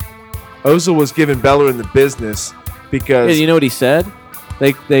Ozil was giving Bellerin the business because Hey, you know what he said?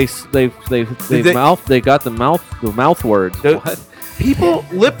 They got the mouth words. The- What? people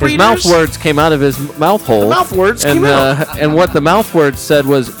lip His readers. mouth words came out of his mouth hole. The mouth words and came out. and what the mouth words said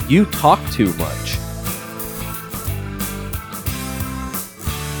was, "You talk too much."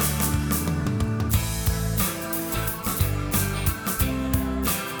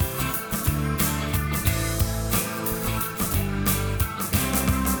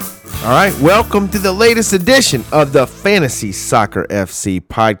 All right, welcome to the latest edition of the Fantasy Soccer FC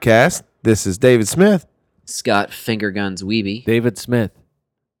podcast. This is David Smith. Scott Fingerguns Weeby. David Smith,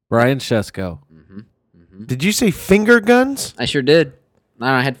 Brian Shesko. Did you say finger guns? I sure did.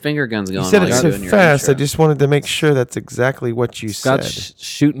 I had finger guns going. You said while it so doing your fast. I intro. just wanted to make sure that's exactly what you Scott's said.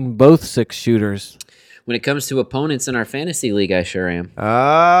 shooting both 6-shooters. When it comes to opponents in our fantasy league, I sure am.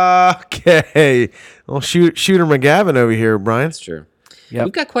 Okay. Well, Shooter McGavin over here, Brian. That's true. Yep.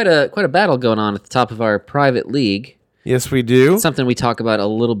 We've got quite a battle going on at the top of our private league. Yes, we do. Something we talk about a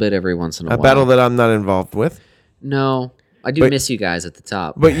little bit every once in a A while. battle that I'm not involved with. No, I do But- miss you guys at the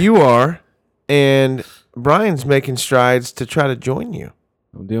top. But you are, and Brian's making strides to try to join you.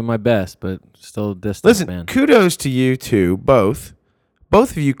 I'm doing my best, but still distant, Listen, man. It kudos to you two, both.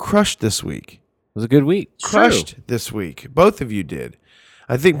 Both of you crushed this week. was a good week. Crushed this week. Both of you did.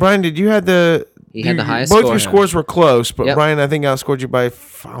 I think, Brian, did you had the... He had the highest Both score. your scores were close, but Yep. Brian, I think, outscored you by,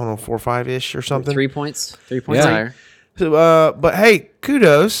 4 or 5-ish or something. 3 points. 3 points Yeah. higher. So, but hey,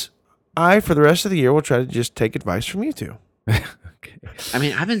 kudos. For the rest of the year, will try to just take advice from you two. I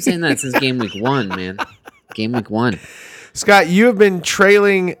mean, I've been saying that since game week 1, man. Game week 1. Scott, you have been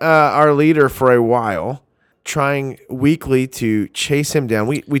trailing our leader for a while, trying weekly to chase him down.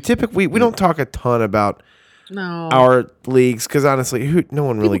 We typically we don't talk a ton about No. our leagues because honestly, no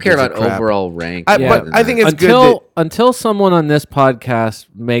one really People care gives about a crap. overall rank. I- more but than I think that. it's good Until someone on this podcast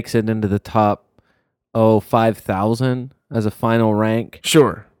makes it into the top 5,000 as a final rank,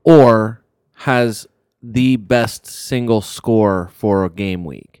 Sure. or has the best single score for a game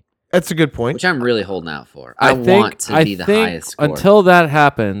week. That's a good point. which I'm really holding out for. I want to be the highest score. Until that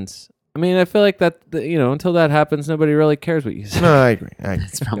happens, I mean, I feel like until that happens, nobody really cares what you say. No, I agree.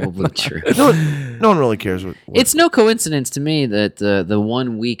 That's probably true. No one really cares what It's no coincidence to me that the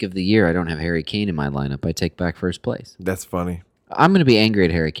 1 week of the year I don't have Harry Kane in my lineup. I take back first place. That's funny. I'm going to be angry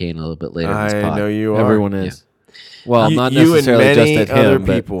at Harry Kane a little bit later in this I pod. know you are. Everyone is. Well, not you and necessarily many just at other him,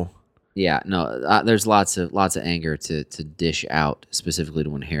 but people. Yeah, no, there's lots of anger to dish out specifically to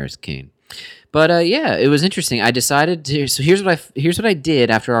one Harris Kane. But yeah, it was interesting. I decided to. So here's what I did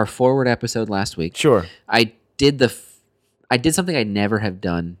after our forward episode last week. Sure. I did something I never have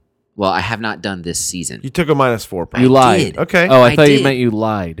done. Well, I have not done this season. You took a -4. you lied. did. Okay. Oh, I I thought you did. meant you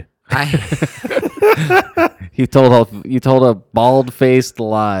lied. I You told a bald-faced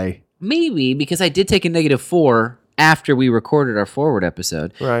lie. maybe because I did take a -4 after we recorded our forward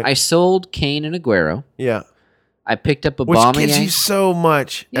episode. Right. I sold Kane and Aguero. Yeah. I picked up Which gives you Aubameyang. so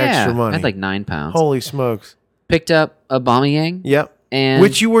much extra money. I had like 9 pounds. Holy smokes. Picked up Aubameyang. Yep. And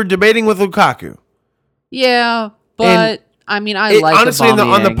Which you were debating with Lukaku. yeah, but And I mean, I like honestly, on the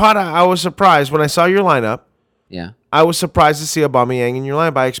Aubameyang. pod, I was surprised when I saw your lineup. Yeah. I was surprised to see Aubameyang in your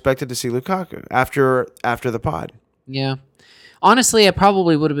lineup. I expected to see Lukaku after the pod. Yeah. Honestly, I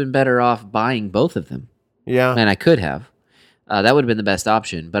probably would have been better off buying both of them. Yeah. And I could have. That would have been the best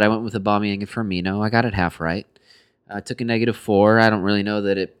option. But I went with Aubameyang and Firmino. I got it half right. I took a -4. I don't really know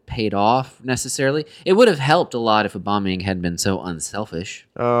that it paid off necessarily. It would have helped a lot if Aubameyang hadn't been so unselfish.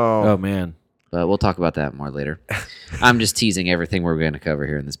 Oh man. But we'll talk about that more later. I'm just teasing everything we're going to cover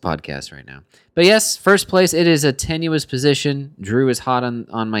here in this podcast right now. But yes, first place, it is a tenuous position. Drew is hot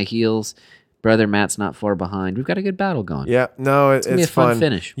on my heels. Brother Matt's not far behind. We've got a good battle going. Yeah. No, it's gonna be a fun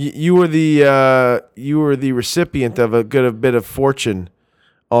finish. You were the recipient of a bit of fortune.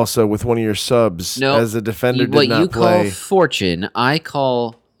 Also, with one of your subs No, as a defender what did not you play. call fortune, I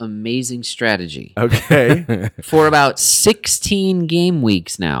call amazing strategy. Okay. For about 16 game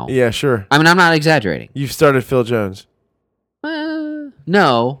weeks now. Yeah, sure. I mean, I'm not exaggerating. You've started Phil Jones.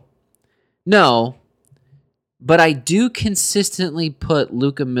 No. But I do consistently put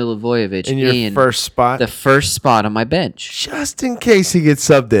Luka Milivojevic In your first spot. the first spot on my bench. Just in case he gets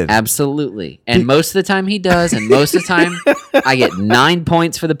subbed in. Absolutely. And most of the time he does, and most of the time I get 9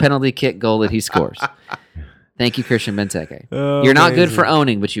 points for the penalty kick goal that he scores. Thank you, Christian Benteke. Oh, You're not good amazing. for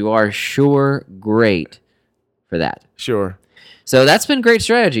owning, but you are sure great for that. Sure. So that's been great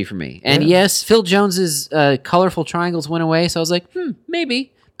strategy for me. And Yeah. yes, Phil Jones's colorful triangles went away, so I was like,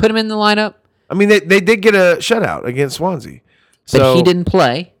 maybe. Put him in the lineup. I mean, they did get a shutout against Swansea. But So he didn't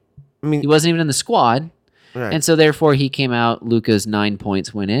play. I mean, He wasn't even in the squad. Right. And so therefore he came out, Luka's 9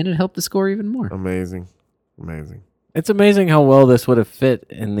 points went in and helped the score even more. Amazing. It's amazing how well this would have fit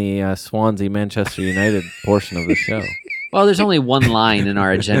in the Swansea Manchester United portion of the show. Well, there's only one line in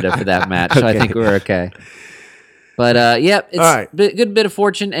our agenda for that match, so I think we're okay. But it's All right. good bit of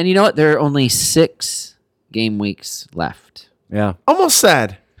fortune. And you know what? There are only 6 game weeks left. Yeah. Almost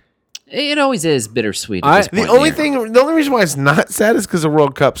sad. It always is bittersweet at this The point only in the year. thing, the only reason why it's not sad is because the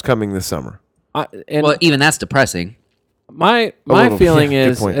World Cup's coming this summer. And Well, even that's depressing. my little, feeling yeah,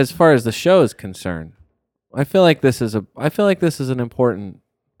 good is, point. as far as the show is concerned, I feel like this is an important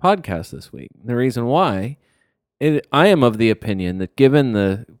podcast this week. The reason why, I am of the opinion that given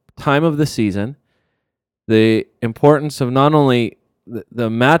the time of the season, the importance of not only the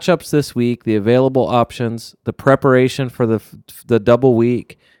matchups this week, the available options, the preparation for the double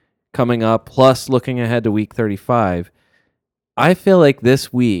week coming up, plus looking ahead to week 35, I feel like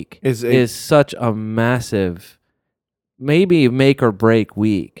this week is such a massive, maybe make or break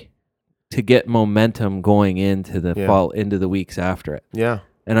week to get momentum going into the fall, into the weeks after it. Yeah.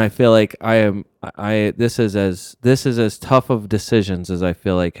 And I feel like this is as tough of decisions as I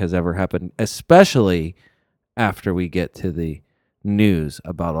feel like has ever happened, especially after we get to the news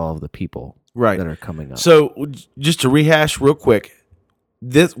about all of the people that are coming up. So just to rehash real quick,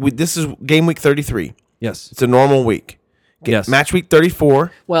 this is game week 33. Yes. It's a normal week. Yes. Match week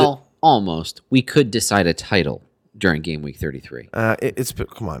 34. Well, almost. We could decide a title during game week 33.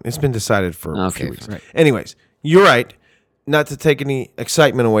 Come on. It's been decided for a Okay, few weeks. right. Anyways, you're right. Not to take any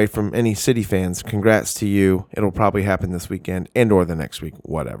excitement away from any City fans. Congrats to you. It'll probably happen this weekend and or the next week,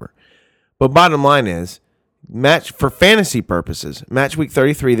 whatever. But bottom line is, match for fantasy purposes, match week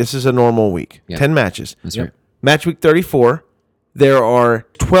 33, this is a normal week. Yeah. 10 matches. That's right. Match week 34, there are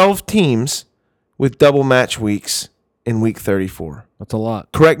 12 teams with double match weeks in week 34. That's a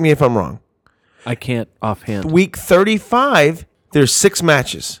lot. Correct me if I'm wrong. I can't offhand. Week 35, there's 6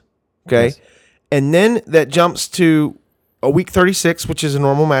 matches. Okay? Yes. And then that jumps to a week 36, which is a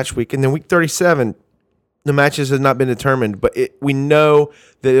normal match week. And then week 37, the matches have not been determined, but we know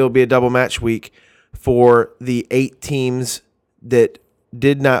that it'll be a double match week for the 8 teams that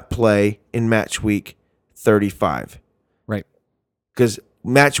did not play in match week 35. Right. Because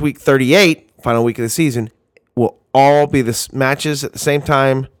match week 38, final week of the season, will all be the matches at the same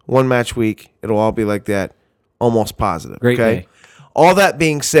time, one match week. It'll all be like that, almost positive. Great okay. day. All that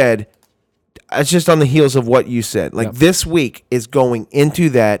being said, it's just on the heels of what you said. Like this week is going into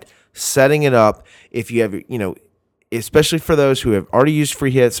that, setting it up. If you have, especially for those who have already used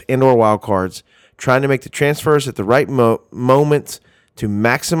free hits and or wild cards, trying to make the transfers at the right moments to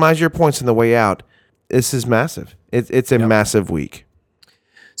maximize your points on the way out. This is massive. It's a massive week.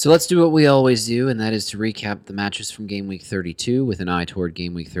 So let's do what we always do, and that is to recap the matches from game week 32 with an eye toward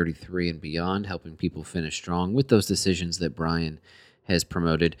game week 33 and beyond, helping people finish strong with those decisions that Brian has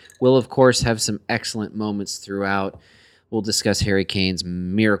promoted. We'll, of course, have some excellent moments throughout. We'll discuss Harry Kane's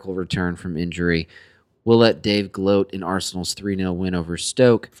miracle return from injury. We'll let Dave gloat in Arsenal's 3-0 win over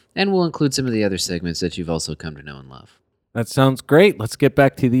Stoke, and we'll include some of the other segments that you've also come to know and love. That sounds great. Let's get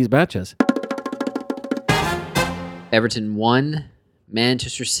back to these matches. Everton 1,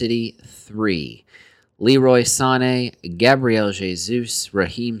 Manchester City 3. Leroy Sané, Gabriel Jesus,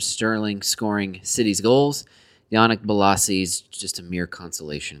 Raheem Sterling scoring City's goals. Yannick Bolassi's just a mere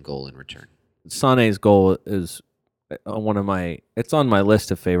consolation goal in return. Sané's goal is it's on my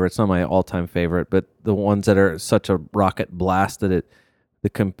list of favorites, not my all-time favorite, but the ones that are such a rocket blast that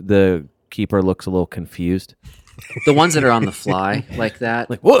the keeper looks a little confused. The ones that are on the fly like that,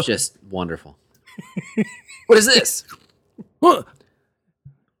 Like, whoa. just wonderful. What is this? What?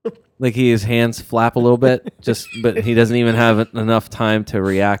 Like his hands flap a little bit, but he doesn't even have enough time to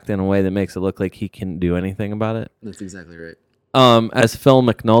react in a way that makes it look like he can do anything about it. That's exactly right. As Phil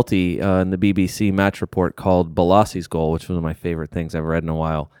McNulty in the BBC match report called Bolassi's goal, which was one of my favorite things I've read in a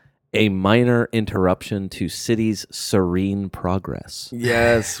while, a minor interruption to City's serene progress.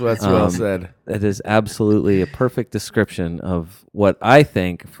 Yes, that's well said. That is absolutely a perfect description of what I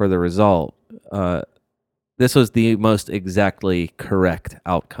think for the result. This was the most exactly correct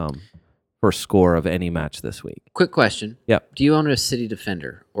outcome for score of any match this week. Quick question. Yep. Do you own a City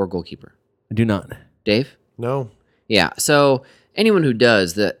defender or goalkeeper? I do not. Dave? No. Yeah. So anyone who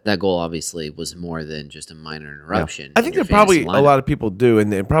does, that goal obviously was more than just a minor interruption. I think in your that probably fantasy a lineup. lot of people do,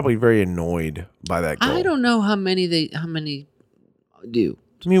 and they're probably very annoyed by that goal. I don't know how many do.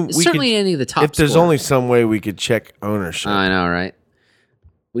 I mean, we Certainly could, any of the top if there's scorers. only some way we could check ownership. I know, right?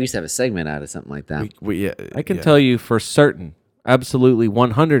 We used to have a segment out of something like that. I can tell you for certain, absolutely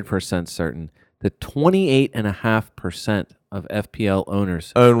 100% certain, that 28.5% of FPL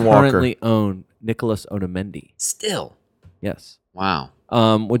owners Own Walker. currently own Nicholas Otamendi. Still. Yes. Wow.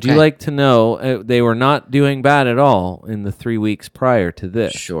 Would you Okay. like to know, they were not doing bad at all in the 3 weeks prior to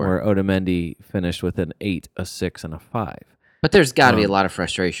this, Sure. where Otamendi finished with an 8, a 6, and a 5. But there's got to be a lot of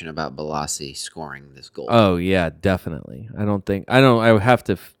frustration about Balassi scoring this goal. Oh yeah, definitely. I would have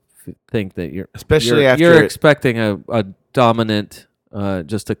to think that Especially after you're it- expecting a dominant,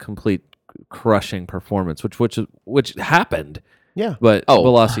 just a complete crushing performance, which happened. Yeah. But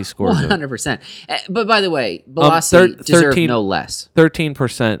Balassi scored 100%. But by the way, Balassi deserved no less.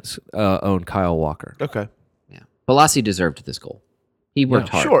 13% own Kyle Walker. Okay. Yeah. Balassi deserved this goal. He worked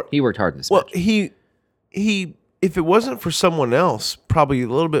hard. Sure. He worked hard in this Well, match. he if it wasn't for someone else, probably a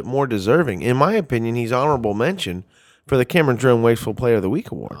little bit more deserving. In my opinion, he's honorable mention for the Cameron Jerome Wasteful Player of the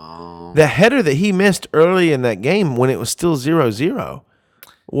Week award. Oh. The header that he missed early in that game when it was still 0-0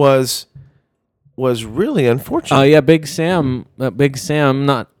 was really unfortunate. Oh yeah, Big Sam.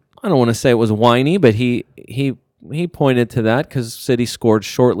 Not. I don't want to say it was whiny, but he pointed to that because City scored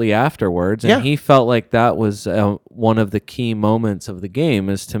shortly afterwards, and Yeah. he felt like that was one of the key moments of the game,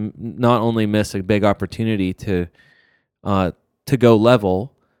 is to not only miss a big opportunity to go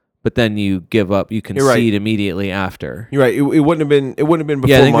level, but then you give up, you You're right. concede immediately after. You're right. It wouldn't have been before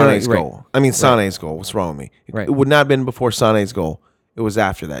Yeah, I think you're Mane's right. goal. I mean Sané's goal. What's wrong with me? Right. It would not have been before Sané's goal. It was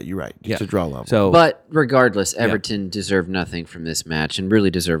after that. You're right. Just Yeah. a draw level. So, But regardless, Everton deserved nothing from this match and really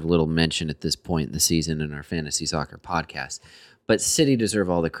deserve little mention at this point in the season in our fantasy soccer podcast. But City deserve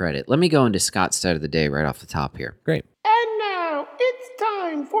all the credit. Let me go into Scott's stat of the day right off the top here. great. And now it's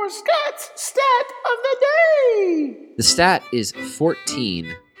time for Scott's Stat of the Day. The stat is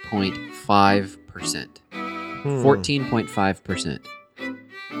 14.5%. 14.5%.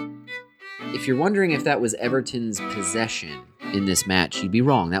 If you're wondering if that was Everton's possession in this match, you'd be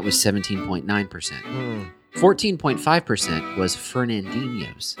wrong. That was 17.9%. 14.5% was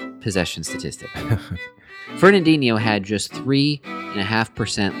Fernandinho's possession statistic. Fernandinho had just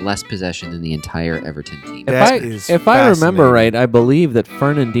 3.5% less possession than the entire Everton team. That is If I remember fascinating. right, I believe that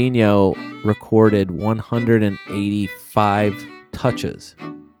Fernandinho recorded 185 touches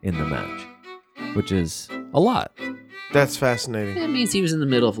in the match, which is a lot. That's fascinating. That means he was in the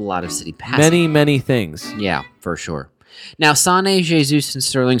middle of a lot of City passing. Many things. Yeah, for sure. Now, Sané, Jesus, and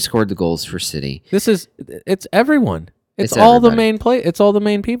Sterling scored the goals for City, It's everyone. It's It's all the everybody. it's all the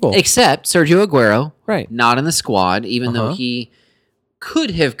main people. except Sergio Aguero, Right. not in the squad, even though Uh-huh. he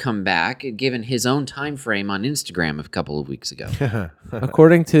could have come back given his own time frame on Instagram a couple of weeks ago.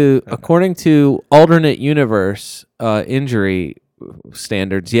 according to alternate universe injury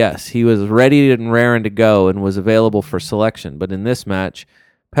standards, yes, he was ready and raring to go and was available for selection. But in this match,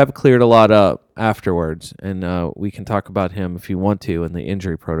 Pep cleared a lot up afterwards, and we can talk about him if you want to in the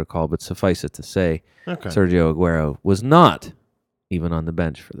injury protocol. But suffice it to say, Okay. Sergio Aguero was not even on the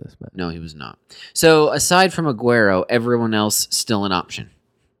bench for this match. No, he was not. So aside from Aguero, everyone else still an option.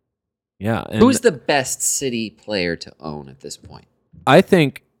 Yeah, and Who's the best City player to own at this point? I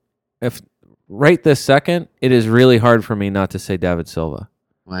think if right this second, it is really hard for me not to say David Silva.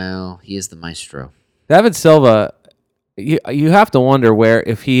 Well, he is the maestro. David Silva, you have to wonder where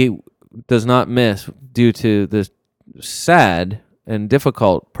if he does not miss due to the sad and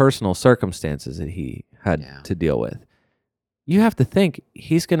difficult personal circumstances that he had to deal with. You have to think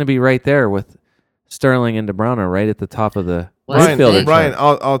he's going to be right there with Sterling and De Bruyne right at the top of the Well, that's the midfield. thing. Brian,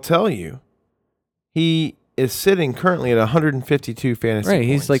 I'll tell you, he is sitting currently at 152 fantasy Right, points.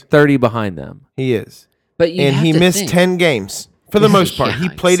 he's like 30 behind them. He is. But you And have he to missed think. 10 games for the most part. He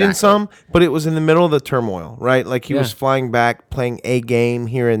Yeah, played in exactly. some, but it was in the middle of the turmoil, right? Like he Yeah. was flying back, playing a game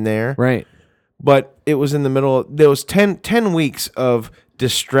here and there. Right. But it was in the middle. There was 10 weeks of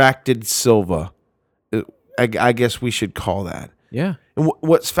distracted Silva. I guess we should call that. Yeah. And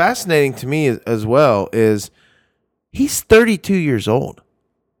what's fascinating to me as well is he's 32 years old.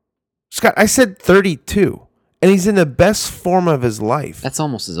 Scott, I said 32, and he's in the best form of his life. That's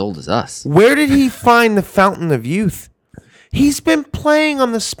almost as old as us. Where did he find the fountain of youth? He's been playing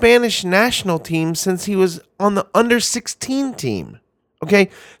on the Spanish national team since he was on the under 16 team. Okay?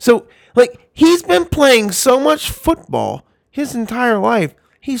 So, like, he's been playing so much football his entire life.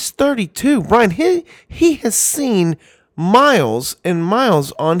 He's 32. Brian, he has seen miles and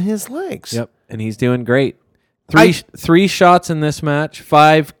miles on his legs. Yep. And he's doing great. I- Three shots in this match,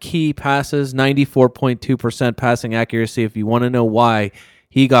 5 key passes, 94.2% passing accuracy. If you want to know why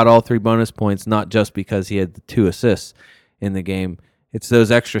he got all 3 bonus points, not just because he had the 2 assists in the game, it's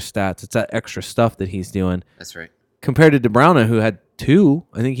those extra stats. It's that extra stuff that he's doing. That's right. Compared to De Bruyne, who had 2,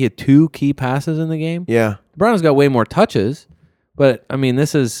 I think he had 2 key passes in the game. Yeah. De Bruyne's got way more touches, But I mean,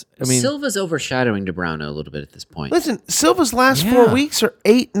 Silva's overshadowing De Bruyne a little bit at this point. Listen, Silva's last Yeah. 4 weeks are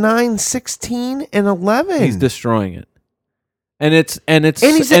 8, 9, 16, and 11. he's destroying it. And it's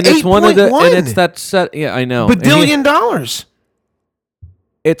he's at one of the 8.1. and it's that set. Yeah, I know. And $1 billion.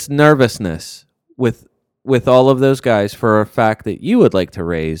 it's nervousness with all of those guys for a fact that you would like to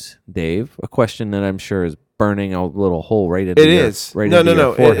raise, Dave. A question that I'm sure is burning a little hole right into It your, is. right No. into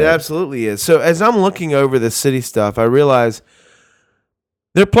your It forehead. absolutely is. So as I'm looking over the City stuff, I realize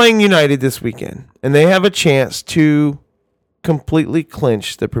they're playing United this weekend, and they have a chance to completely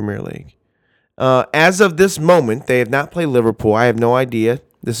clinch the Premier League. As of this moment, they have not played Liverpool. I have no idea.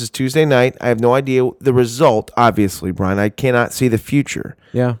 This is Tuesday night. I have no idea the result, obviously, Brian. I cannot see the future.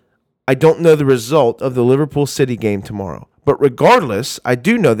 Yeah. I don't know the result of the Liverpool City game tomorrow. But regardless, I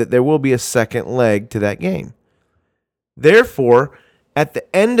do know that there will be a second leg to that game. Therefore, at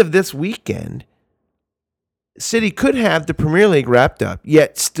the end of this weekend, City could have the Premier League wrapped up,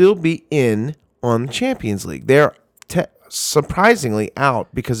 yet still be in on the Champions League. They're surprisingly out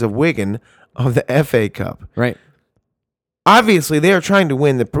because of Wigan of the FA Cup. Right. Obviously, they are trying to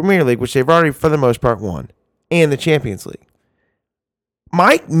win the Premier League, which they've already, for the most part, won, and the Champions League.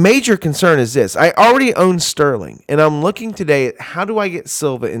 My major concern is this. I already own Sterling, and I'm looking today at how do I get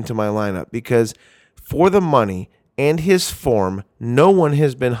Silva into my lineup, because for the money and his form, no one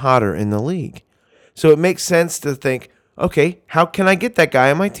has been hotter in the league. So it makes sense to think, okay, how can I get that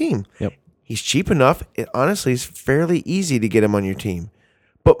guy on my team? Yep. He's cheap enough. It honestly is fairly easy to get him on your team.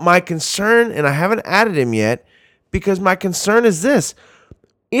 But my concern, and I haven't added him yet, because my concern is this.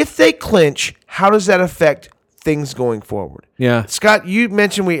 If they clinch, how does that affect things going forward? Yeah. Scott, you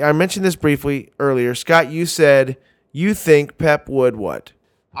mentioned I mentioned this briefly earlier. Scott, you said you think Pep would what?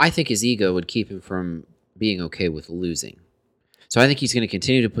 I think his ego would keep him from being okay with losing. So I think he's going to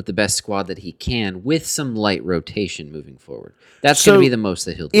continue to put the best squad that he can with some light rotation moving forward. That's going to be the most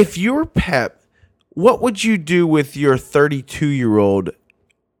that he'll do. If you're Pep, what would you do with your 32-year-old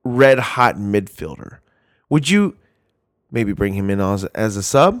red-hot midfielder? Would you maybe bring him in as a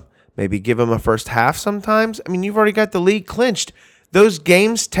sub? Maybe give him a first half sometimes? I mean, you've already got the league clinched. Those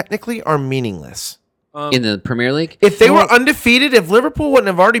games technically are meaningless. In the Premier League? If they were undefeated, if Liverpool wouldn't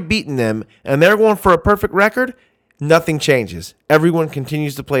have already beaten them and they're going for a perfect record, nothing changes. Everyone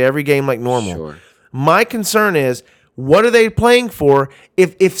continues to play every game like normal. Sure. My concern is, what are they playing for?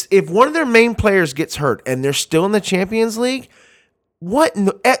 If one of their main players gets hurt and they're still in the Champions League,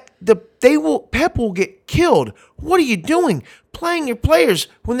 Pep will get killed. What are you doing? Playing your players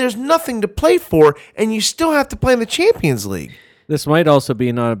when there's nothing to play for and you still have to play in the Champions League. This might also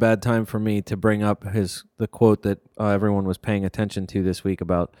be not a bad time for me to bring up the quote that everyone was paying attention to this week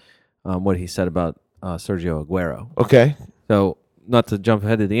about what he said about Sergio Aguero. Okay. So, not to jump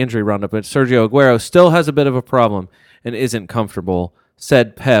ahead to the injury roundup, but Sergio Aguero still has a bit of a problem and isn't comfortable,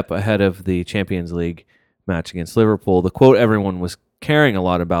 said Pep ahead of the Champions League match against Liverpool. The quote everyone was caring a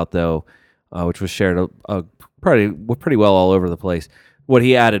lot about, though, which was shared pretty well all over the place, what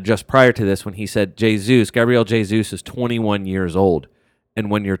he added just prior to this when he said Gabriel Jesus is 21 years old,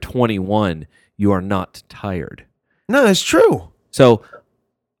 and when you're 21, you are not tired. No, that's true. So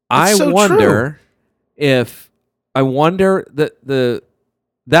I so wonder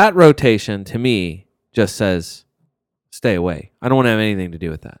that rotation to me just says stay away. I don't want to have anything to do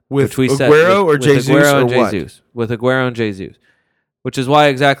with that. With which we said Aguero or Jesus Aguero and or what? Jesus. With Aguero and Jesus. Which is why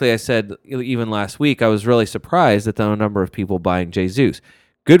exactly I said even last week I was really surprised at the number of people buying Jesus.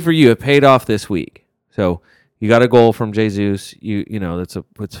 Good for you. It paid off this week. So you got a goal from Jesus. You know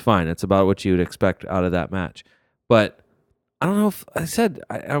it's fine. It's about what you would expect out of that match. But I don't know if I said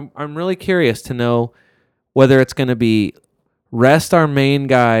I'm really curious to know whether it's going to be rest our main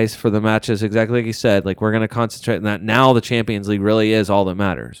guys for the matches exactly like you said. Like we're going to concentrate on that. Now the Champions League really is all that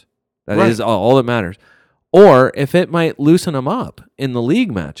matters. That is all that matters. Or if it might loosen them up in the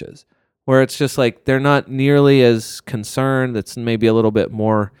league matches where it's just like they're not nearly as concerned. It's maybe a little bit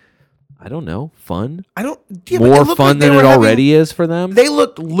more, I don't know, fun. More fun than it already is for them. They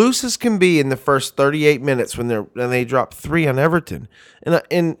looked loose as can be in the first 38 minutes when they dropped 3 on Everton.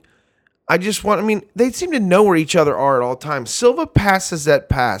 And I just they seem to know where each other are at all times. Silva passes that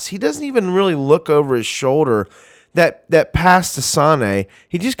pass. He doesn't even really look over his shoulder. That pass to Sané,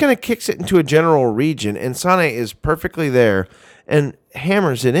 he just kind of kicks it into a general region, and Sané is perfectly there and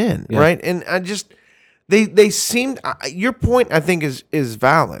hammers it in, right? And I just they seemed your point I think is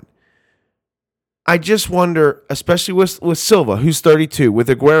valid. I just wonder, especially with Silva, who's 32, with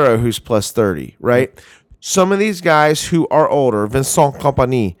Aguero, who's plus 30, right? Some of these guys who are older, Vincent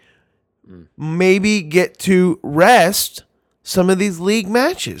Kompany, maybe get to rest some of these league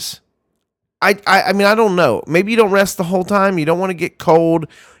matches. I mean, I don't know. Maybe you don't rest the whole time. You don't want to get cold.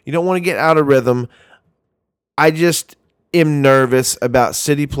 You don't want to get out of rhythm. I just am nervous about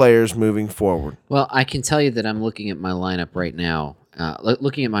City players moving forward. Well, I can tell you that I'm looking at my lineup right now,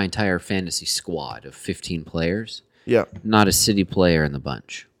 looking at my entire fantasy squad of 15 players. Yeah. Not a City player in the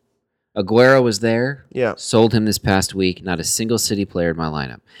bunch. Aguero was there. Yeah. Sold him this past week. Not a single City player in my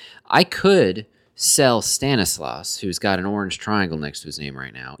lineup. I could sell Stanislas, who's got an orange triangle next to his name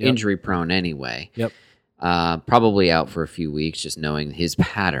right now. Yep. Injury prone anyway. Yep. Probably out for a few weeks, just knowing his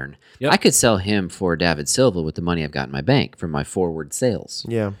pattern. Yep. I could sell him for David Silva with the money I've got in my bank from my forward sales.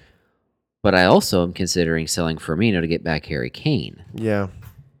 Yeah. But I also am considering selling Firmino to get back Harry Kane. Yeah.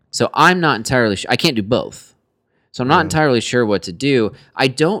 So I'm not entirely sure. I can't do both. So I'm not entirely sure what to do. I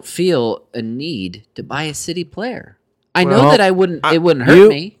don't feel a need to buy a City player. I know Well, that it wouldn't hurt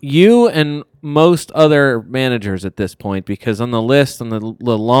me. You and most other managers at this point, because on the list, on the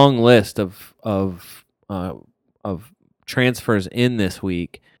long list of transfers in this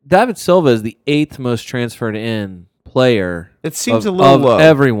week, David Silva is the 8th most transferred in player. It seems of, a little of low.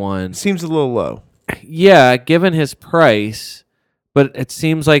 everyone. It seems a little low. Yeah, given his price, but it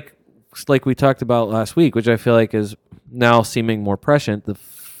seems like we talked about last week, which I feel like is now seeming more prescient.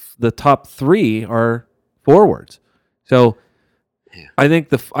 The top 3 are forwards. So I think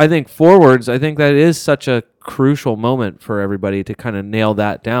forwards. I think that is such a crucial moment for everybody to kind of nail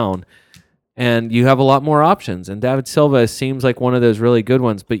that down. And you have a lot more options. And David Silva seems like one of those really good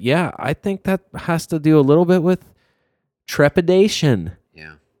ones. But yeah, I think that has to do a little bit with trepidation.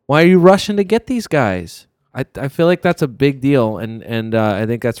 Yeah. Why are you rushing to get these guys? I feel like that's a big deal, and I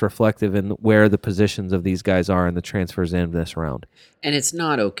think that's reflective in where the positions of these guys are in the transfers in this round. And it's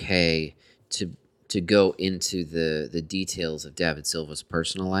not okay to go into the details of David Silva's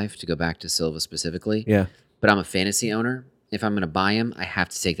personal life, to go back to Silva specifically. Yeah. But I'm a fantasy owner. If I'm going to buy him, I have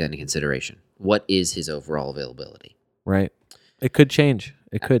to take that into consideration. What is his overall availability? Right. It could change.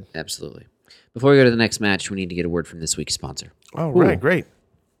 It could. Absolutely. Before we go to the next match, we need to get a word from this week's sponsor. Oh, right. Great.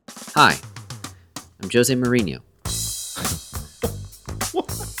 Hi, I'm Jose Mourinho.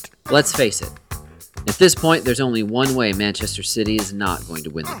 Let's face it. At this point, there's only one way Manchester City is not going to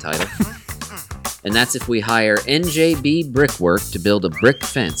win the title. And that's if we hire NJB Brickwork to build a brick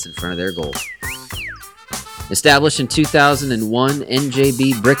fence in front of their goal. Established in 2001,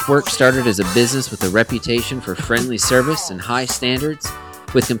 NJB Brickwork started as a business with a reputation for friendly service and high standards,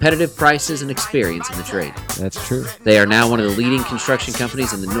 with competitive prices and experience in the trade. That's true. They are now one of the leading construction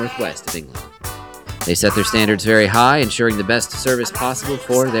companies in the northwest of England. They set their standards very high, ensuring the best service possible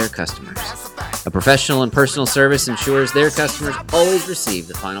for their customers. A professional and personal service ensures their customers always receive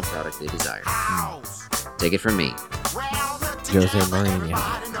the final product they desire. Take it from me, Jose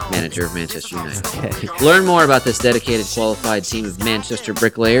Mourinho. manager of Manchester United. Okay. Learn more about this dedicated, qualified team of Manchester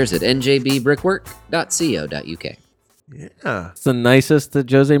bricklayers at njbbrickwork.co.uk. Yeah. It's the nicest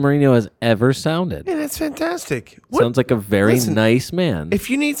that Jose Mourinho has ever sounded. Yeah, that's fantastic. Sounds like a very Listen, nice man. If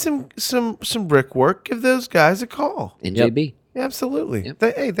you need some brickwork, give those guys a call. NJB, Yeah, absolutely. Yep.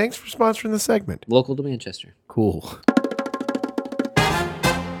 Hey, thanks for sponsoring the segment. local to Manchester. Cool.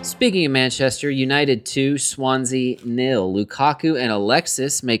 Speaking of Manchester, United 2, Swansea 0. Lukaku and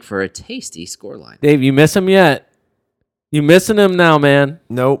Alexis make for a tasty scoreline. Dave, you miss him yet? You missing him now, man.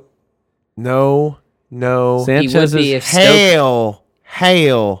 Nope. No. Sanchez He would be is if Stoke,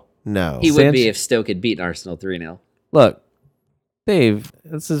 Hail. No. he would be Sanchez- if Stoke had beaten Arsenal 3-0. look, Dave.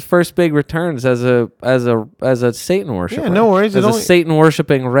 This is his first big returns as a Satan worshiper. Yeah, no worries. As a Satan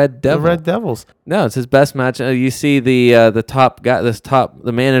worshiping Red The Devil. Red Devils. No, it's his best match. You see the top guy,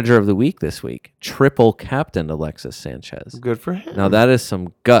 the manager of the week this week, triple captained Alexis Sanchez. Good for him. Now that is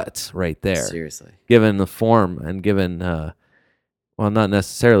some guts right there. Seriously. Given the form and given, well, not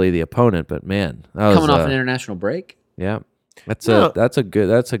necessarily the opponent, but man, that was, Coming off an international break? yeah, that's No. a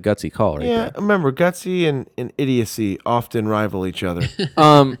gutsy call right Yeah, remember, gutsy and idiocy often rival each other.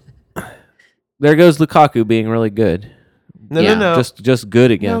 there. There goes Lukaku being really good, Yeah. No. just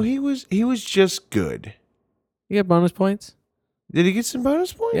good again. No, he was just good. You get bonus points. Did he get some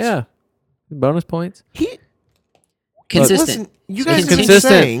bonus points? Yeah, bonus points. He Consistent. Listen, you guys have been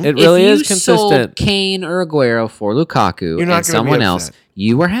Consistent. saying It really if is you consistent. sold Kane or Aguero for Lukaku You're not and gonna be someone else, upset.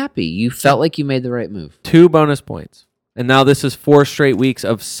 you were happy. You felt like you made the right move. 2 bonus points. And now this is 4 straight weeks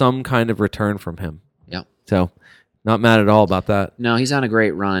of some kind of return from him. Yep. So, not mad at all about that. No, he's on a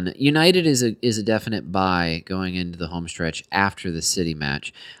great run. United is a definite buy going into the home stretch after the City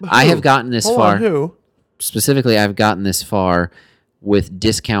match. I have gotten this Hold far. on, who? Specifically, I've gotten this far with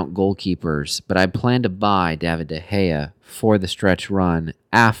discount goalkeepers, but I plan to buy David De Gea for the stretch run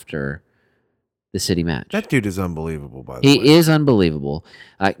after the City match. That dude is unbelievable, by the way. He is unbelievable.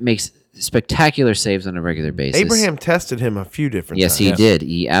 Makes spectacular saves on a regular basis. Abraham tested him a few different Yes, times. he did.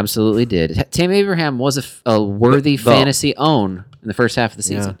 He absolutely did. Tim Abraham was a worthy fantasy own in the first half of the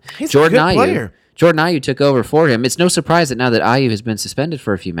season. He's a good player. Jordan Ayew took over for him. It's no surprise that now that Ayew has been suspended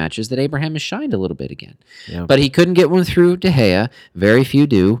for a few matches, that Abraham has shined a little bit again. Yeah. But he couldn't get one through De Gea. Very few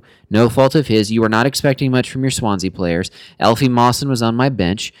do. No fault of his. You were not expecting much from your Swansea players. Alfie Mawson was on my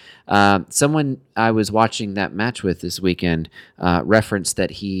bench. Someone I was watching that match with this weekend referenced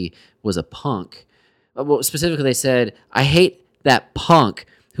that he was a punk. Well, specifically, they said, I hate that punk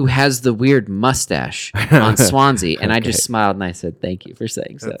who has the weird mustache on Swansea. And I just smiled and I said, thank you for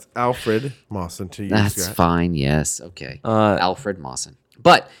saying so. That's Alfred Mawson to you, That's Scott. fine. Yes. Okay. Alfred Mawson.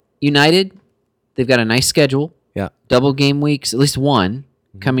 But United, they've got a nice schedule. Yeah. Double game weeks, at least one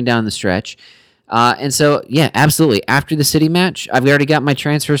coming down the stretch. And so, yeah, absolutely. After the City match, I've already got my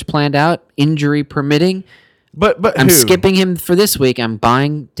transfers planned out, injury permitting. But I'm who? skipping him for this week. I'm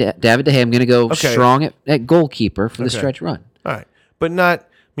buying David De Gea. I'm going to go strong at goalkeeper for the stretch run. All right. But not,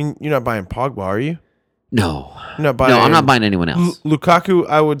 I mean, you're not buying Pogba, are you? No. You're not buying, No, I'm not buying anyone else. Lukaku,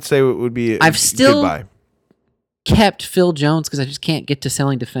 I would say it would be a I've still good buy. kept Phil Jones because I just can't get to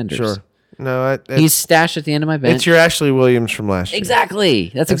selling defenders. Sure. No, He's stashed at the end of my bench. it's your Ashley Williams from last year.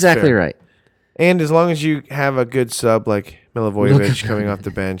 Exactly. That's exactly fair. right. And as long as you have a good sub like Milivojevic coming off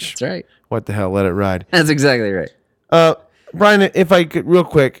the bench, That's right. what the hell, let it ride. That's exactly right. Brian, if I could, real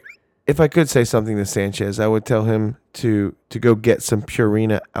quick, if I could say something to Sanchez, I would tell him to go get some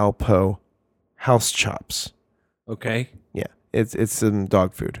Purina Alpo house chops. Okay. Yeah, it's some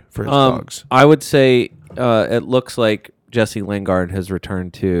dog food for his dogs. I would say it looks like Jesse Lingard has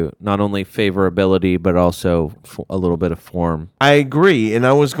returned to not only favorability but also a little bit of form. I agree, and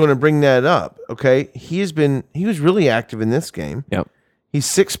I was going to bring that up. Okay, he was really active in this game. Yep. He's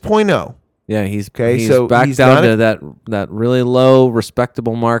 6.0. Yeah, he's so back he's down not to that really low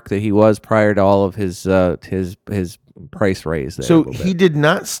respectable mark that he was prior to all of his price raise there. So he did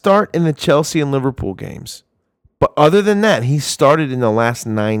not start in the Chelsea and Liverpool games, but other than that, he started in the last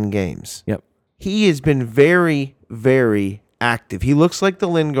 9 games. Yep. He has been very, very active. He looks like the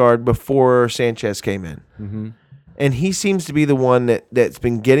Lingard before Sanchez came in. Mm-hmm. And he seems to be the one that's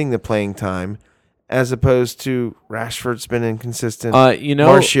been getting the playing time, as opposed to Rashford's been inconsistent.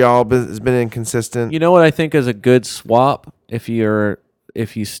 Martial has been inconsistent. You know what I think is a good swap if you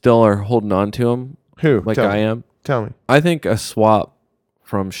still are holding on to him, Who? like Tell I me. am. Tell me. I think a swap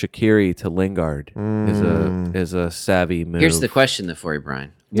from Shaqiri to Lingard is a savvy move. Here's the question, though, for you,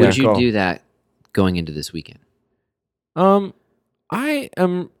 Brian. Yeah. Would you Call. do that going into this weekend? I'm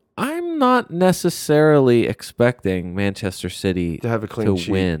not necessarily expecting Manchester City To have a clean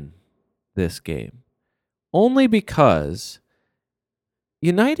sheet. win this game. Only because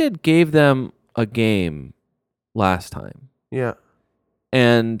United gave them a game last time. Yeah.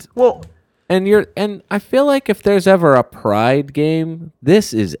 And Well, and I feel like if there's ever a pride game,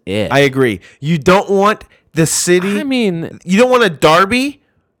 this is it. I agree. You don't want the City. I mean, You don't want a derby,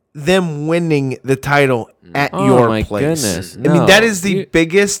 them winning the title at Oh your my place. goodness, I mean, that no. is the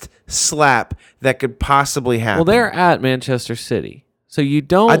biggest slap that could possibly happen. well, they're at Manchester City. So you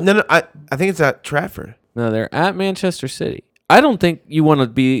don't I think it's at Trafford. No, they're at Manchester City. I don't think you want to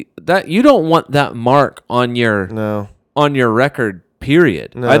be that. You don't want that mark on your No. record.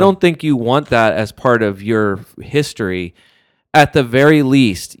 Period. No. I don't think you want that as part of your history. At the very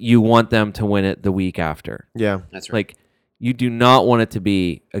least, you want them to win it the week after. Yeah. That's right. Like you do not want it to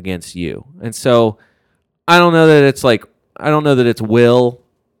be against you. And so I don't know that it's will.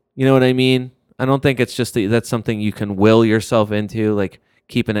 You know what I mean? I don't think it's just that's something you can will yourself into, like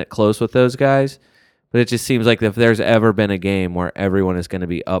keeping it close with those guys. But it just seems like if there's ever been a game where everyone is going to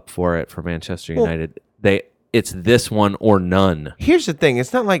be up for it for Manchester United, it's this one or none. Here's the thing.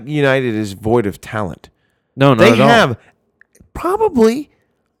 It's not like United is void of talent. No, not They at all. have probably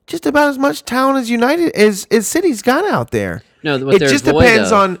just about as much talent as United as City's got out there. No, what It they're just void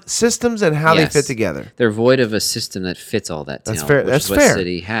depends of- on systems and how Yes. they fit together. They're void of a system that fits all that That's talent, fair. which That's is what fair.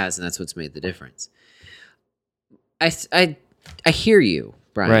 City has, and that's what's made the difference. I hear you,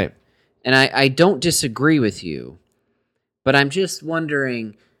 Brian. Right. And I don't disagree with you, but I'm just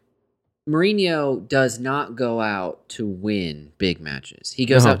wondering, Mourinho does not go out to win big matches. He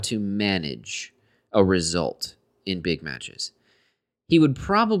goes No. out to manage a result in big matches. He would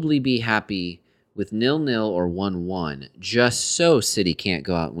probably be happy with 0-0 or 1-1 just so City can't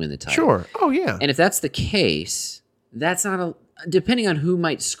go out and win the title. Sure. Oh, yeah. And if that's the case, that's not depending on who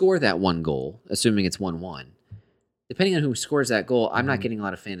might score that one goal, assuming it's 1-1, depending on who scores that goal, I'm not getting a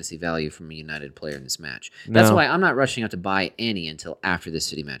lot of fantasy value from a United player in this match. That's No. why I'm not rushing out to buy any until after this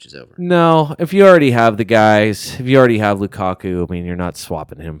City match is over. No, if you already have the guys, if you already have Lukaku, I mean, you're not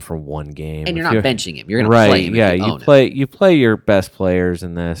swapping him for one game. And you're If not benching him. You're going to right, play him. yeah, if you you own him. play your best players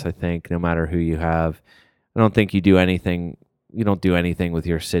in this. I think no matter who you have, I don't think you do anything. You don't do anything with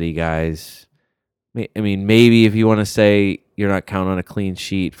your City guys. I mean, maybe if you want to say you're not counting on a clean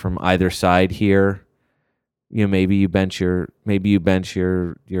sheet from either side here, maybe you bench your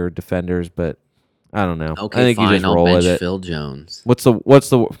defenders, but I don't know. Okay, I think fine. you just I'll roll bench with it. Phil Jones. What's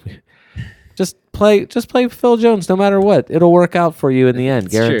the just play Phil Jones no matter what. It'll work out for you in the end,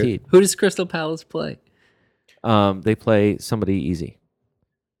 It's true. guaranteed. Who does Crystal Palace play? They play somebody easy.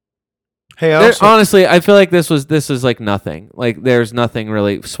 Hey, Honestly, I feel like this is like nothing. Like there's nothing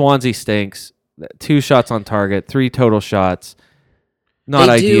really. Swansea stinks. 2 shots on target, 3 total shots. Not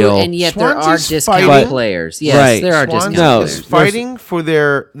they ideal. do, and yet there are Swansea's discount fighting. players. Yes, Right. there are Swansea discount No, is players. fighting for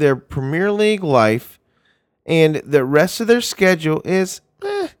their Premier League life, and the rest of their schedule is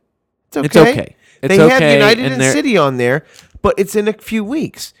it's okay. It's okay. It's They have okay, United and and they're- City on there, but it's in a few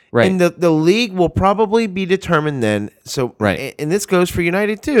weeks. Right. And the league will probably be determined then. So Right. and this goes for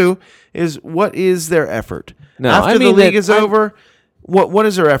United too, is what is their effort? No, After I the mean league that is I'm- over, what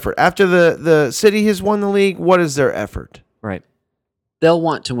is their effort? After the City has won the league, what is their effort? Right. They'll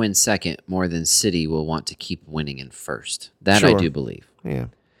want to win second more than City will want to keep winning in first. That I Sure. do believe. Yeah.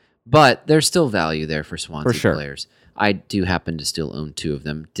 But there's still value there for Swansea For sure. players. I do happen to still own 2 of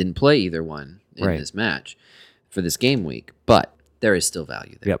them. Didn't play either one in Right. this match for this game week, but there is still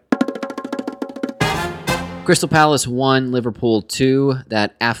value there. Yep. Crystal Palace 1, Liverpool 2.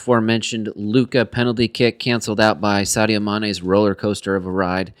 That aforementioned Luka penalty kick canceled out by Sadio Mane's roller coaster of a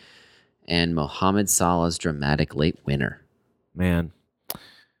ride, and Mohamed Salah's dramatic late winner. Man. It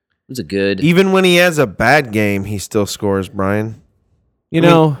was a good. Even when he has a bad game, he still scores, Brian. You I mean-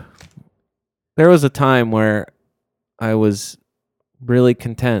 know, there was a time where I was really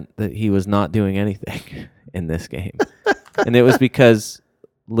content that he was not doing anything in this game. And it was because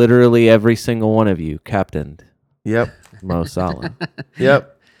literally every single one of you captained Yep. Mo Salah.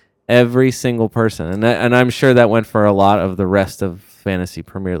 Yep. Every single person. And I'm sure that went for a lot of the rest of Fantasy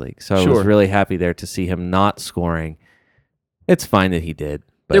Premier League. So I was Sure. really happy there to see him not scoring. It's fine that he did.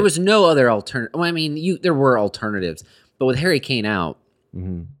 But, There was no other alternative. Well, I mean, there were alternatives, but with Harry Kane out,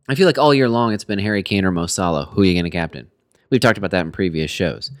 Mhm. I feel like all year long it's been Harry Kane or Mo Salah. Who are you going to captain? We've talked about that in previous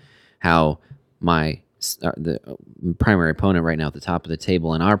shows. How the primary opponent right now at the top of the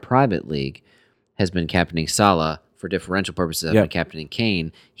table in our private league has been captaining Salah for differential purposes. I've Yep. been captaining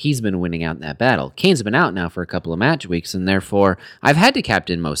Kane. He's been winning out in that battle. Kane's been out now for a couple of match weeks, and therefore I've had to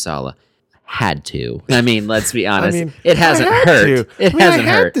captain Mo Salah. Had to. I mean, let's be honest. It hasn't I had hurt. to. It I hasn't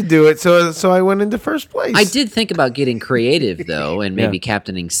had hurt. to do it, so I went into first place. I did think about getting creative though, and maybe Yeah.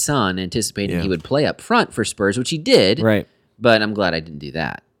 captaining Son, anticipating Yeah. he would play up front for Spurs, which he did. Right. But I'm glad I didn't do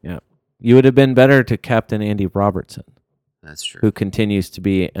that. Yeah. You would have been better to captain Andy Robertson, That's true. who continues to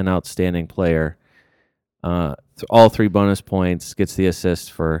be an outstanding player. All 3 bonus points, gets the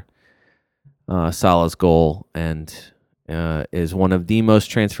assist for Salah's goal, and is one of the most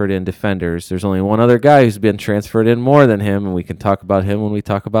transferred in defenders. There's only one other guy who's been transferred in more than him, and we can talk about him when we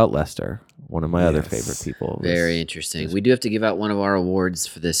talk about Leicester, one of my other favorite people. Very interesting. We do have to give out one of our awards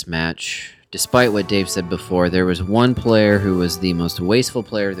for this match. Despite what Dave said before, there was one player who was the most wasteful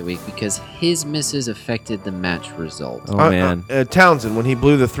player of the week because his misses affected the match result. Oh, man. Townsend when he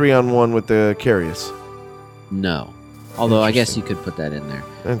blew the 3-on-1 with the Karius. No. Although I guess you could put that in there.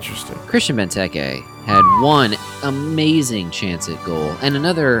 Interesting. Christian Benteke had one amazing chance at goal and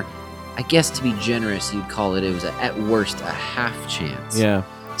another, I guess to be generous, you'd call it, was at worst a half chance. Yeah.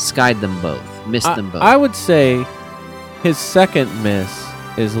 Skied them both. Missed them both. I would say his second miss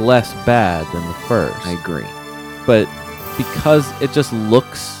is less bad than the first. I agree. But because it just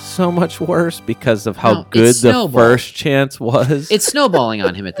looks so much worse because of how No, good it's the snowball. first chance was. It's snowballing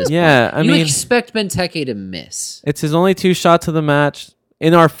on him at this Yeah, point. I you mean- expect Benteke to miss. It's his only 2 shots of the match.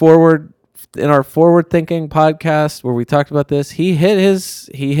 In our forward thinking podcast where we talked about this, he hit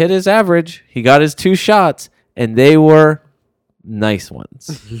his average. He got his 2 shots, and they were nice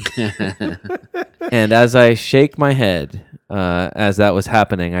ones. And as I shake my head as that was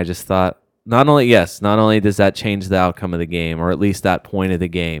happening, I just thought, not only does that change the outcome of the game, or at least that point of the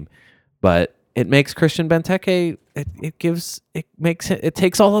game, but it makes Christian Benteke. It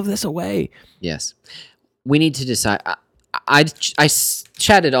takes all of this away. Yes. We need to decide. I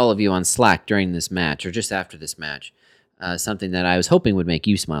chatted all of you on Slack during this match, or just after this match, something that I was hoping would make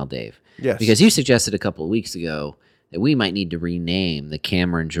you smile, Dave. Yes. Because you suggested a couple of weeks ago that we might need to rename the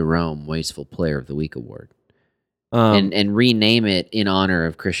Cameron Jerome Wasteful Player of the Week award. and rename it in honor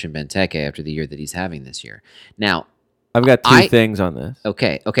of Christian Benteke after the year that he's having this year. Now, I've got two things on this.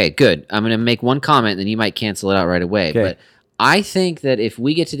 Okay, good. I'm going to make one comment, then you might cancel it out right away. Okay. But I think that if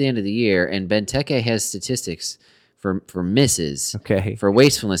we get to the end of the year and Benteke has statistics for misses, Okay. for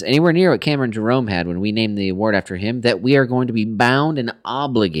wastefulness, anywhere near what Cameron Jerome had when we named the award after him, that we are going to be bound and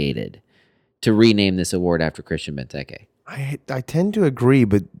obligated to rename this award after Christian Benteke. I tend to agree,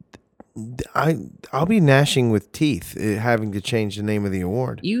 but I'll be gnashing with teeth having to change the name of the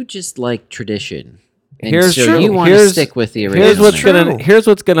award. You just like tradition. And Here's so true. you want to Here's- stick with the original. Here's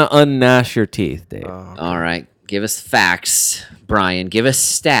what's gonna unnash your teeth, Dave. All right. Give us facts, Brian. Give us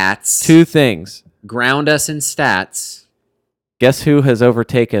stats. Two things. Ground us in stats. Guess who has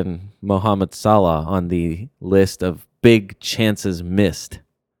overtaken Mohamed Salah on the list of big chances missed?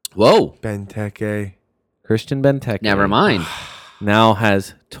 Whoa. Benteke. Christian Benteke. Never mind. Now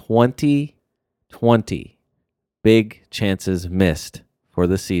has 20 big chances missed for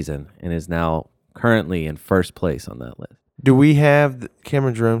the season and is now currently in first place on that list. Do we have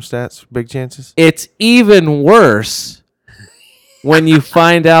Cameron Jerome stats? Big chances? It's even worse when you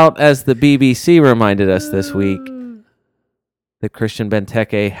find out, as the BBC reminded us this week, that Christian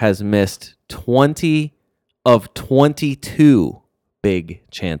Benteke has missed 20 of 22 big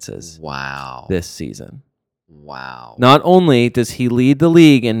chances Wow. this season. Wow. Not only does he lead the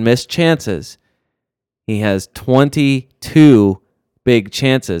league in missed chances, he has 22 big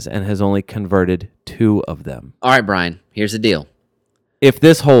chances and has only converted 2 of them. All right, Brian. Here's the deal. If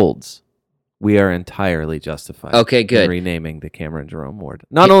this holds, we are entirely justified. Okay, good. In renaming the Cameron Jerome Award.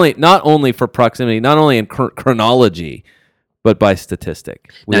 Not only for proximity, not only in chronology, but by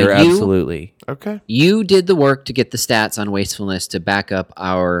statistic. We Now are absolutely. Okay. You did the work to get the stats on wastefulness to back up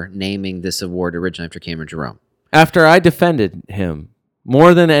our naming this award originally after Cameron Jerome. After I defended him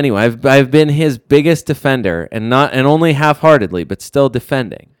more than anyone, I've been his biggest defender, and only half-heartedly, but still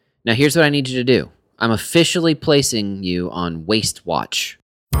defending. Now, here's what I need you to do. I'm officially placing you on Waste Watch.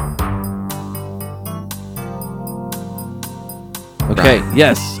 Okay.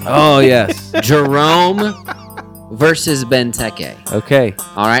 Yes. Oh, yes. Jerome versus Benteke. Okay.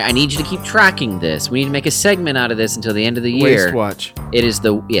 All right, I need you to keep tracking this. We need to make a segment out of this until the end of the year. Waste watch. It is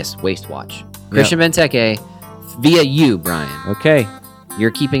Waste Watch. Christian Benteke via you, Brian. Okay.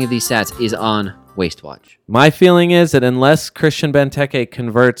 Your keeping of these stats is on Waste Watch. My feeling is that unless Christian Benteke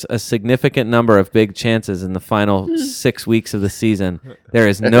converts a significant number of big chances in the final 6 weeks of the season, there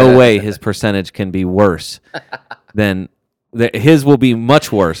is no way his percentage can be worse than his will be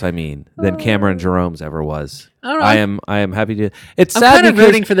much worse. I mean, than Cameron Jerome's ever was. All right. I am happy to. It's I'm sad kind of because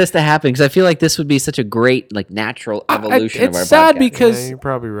rooting for this to happen because I feel like this would be such a great, natural evolution of our it's sad podcast. because Yeah, you're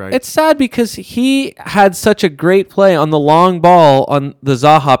probably right. It's sad because he had such a great play on the long ball on the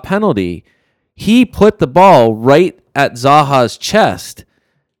Zaha penalty. He put the ball right at Zaha's chest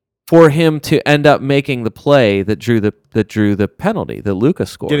for him to end up making the play that drew the penalty that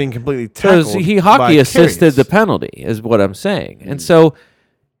Lucas scored. Getting completely Because tackled. he hockey by assisted Karius. the penalty, is what I'm saying. And so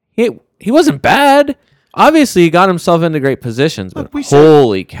he wasn't bad. Obviously, he got himself into great positions. Look, But we said-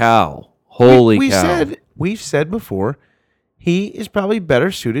 holy cow. Holy cow. We've said before, he is probably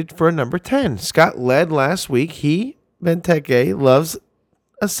better suited for a number 10. Scott led last week. Benteke loves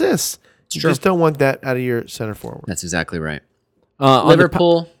assists. You just don't want that out of your center forward. That's exactly right. On the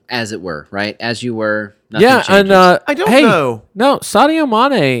Liverpool, as it were, right? As you were. Nothing Yeah, changes. and I don't hey, know. No, Sadio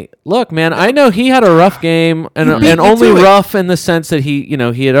Mane. Look, man, I know he had a rough game, and He beat me only to it. rough in the sense that he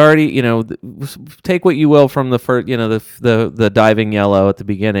had already, take what you will from the first, the diving yellow at the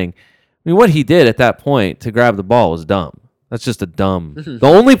beginning. I mean, what he did at that point to grab the ball was dumb. That's just a dumb. The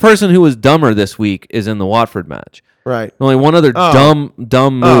only person who was dumber this week is in the Watford match. Right. Only one other dumb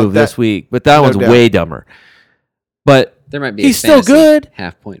move this week, but that no one's doubt. way dumber. But There might be he's a still fantasy good.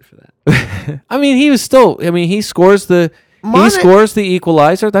 half point for that. I mean, he scores the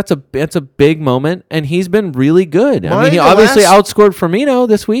equalizer. That's a big moment, and he's been really good. I Mane, mean, he the obviously last- outscored Firmino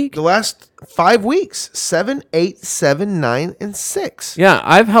this week. The last 5 weeks, 7, 8, 7, 9, and 6. Yeah,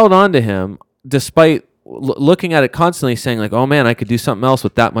 I've held on to him despite looking at it constantly, saying like, "Oh man, I could do something else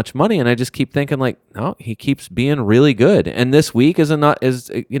with that much money," and I just keep thinking like, "No, he keeps being really good." And this week is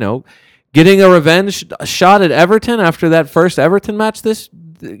getting a revenge shot at Everton after that first Everton match.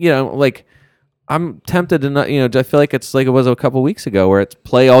 I'm tempted to not, I feel like it's like it was a couple weeks ago where it's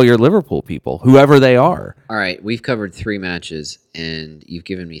play all your Liverpool people, whoever they are. All right, we've covered 3 matches, and you've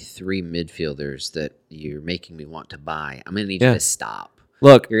given me 3 midfielders that you're making me want to buy. I'm going to need you to stop.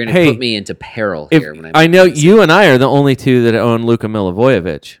 Look, You're going to put me into peril here. When I know make this. you and I are the only two that own Luka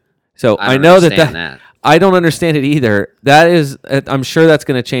Milivojevic. So I don't know understand that I don't understand it either. That is, I'm sure that's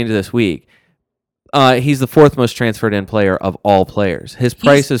going to change this week. He's the fourth most transferred in player of all players. His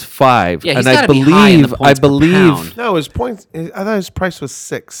price is 5, Yeah, he's and gotta be high in the points per pound. No, his points. I thought his price was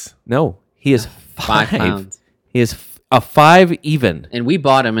 6. no, he is 5 pounds. He is a 5 even. And we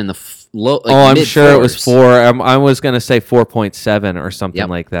bought him in the low. Like I'm sure it was mid-fours. 4. I was going to say 4.7 or something Yep.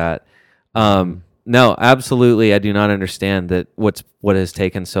 like that. No, absolutely. I do not understand that what has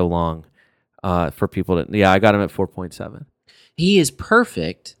taken so long for people to. Yeah, I got him at 4.7. He is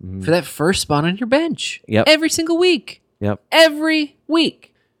perfect for that first spot on your bench. Yep. Every single week. Yep. Every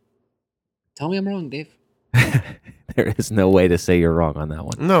week. Tell me I'm wrong, Dave. There is no way to say you're wrong on that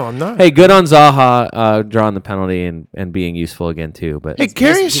one. No, I'm not. Hey, good on Zaha drawing the penalty and being useful again too. But Hey,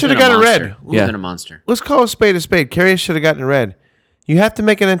 Karius should have got a red. He's Yeah. been a monster. Let's call a spade a spade. Karius should have gotten a red. You have to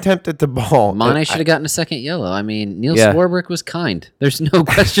make an attempt at the ball. Mane should have gotten a second yellow. I mean, Neil Yeah. Swarbrick was kind. There's no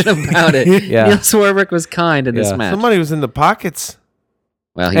question about it. Yeah. Neil Swarbrick was kind in this Yeah. match. Somebody was in the pockets.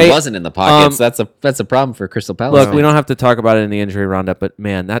 Well, he Hey, wasn't in the pockets. That's a problem for Crystal Palace. look, we don't have to talk about it in the injury roundup, but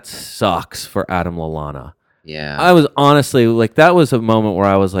man, that sucks for Adam Lallana. Yeah. I was honestly like, that was a moment where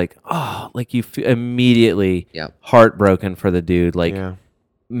I was like, oh, like you immediately Yep. heartbroken for the dude. Like Yeah.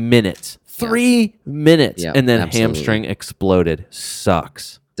 minutes, 3 minutes, Yeah, and then absolutely. hamstring exploded.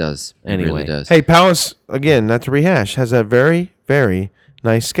 Sucks. Does. It Anyway. really does. Hey, Palace, again, not to rehash, has a very, very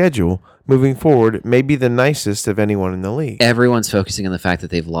nice schedule moving forward. Maybe the nicest of anyone in the league. Everyone's focusing on the fact that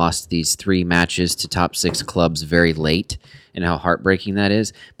they've lost these 3 matches to top 6 clubs very late and how heartbreaking that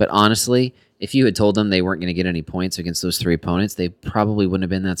is. But honestly, if you had told them they weren't going to get any points against those 3 opponents, they probably wouldn't have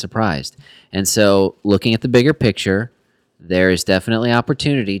been that surprised. And so, looking at the bigger picture, there is definitely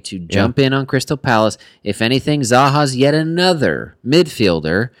opportunity to jump in on Crystal Palace. If anything, Zaha's yet another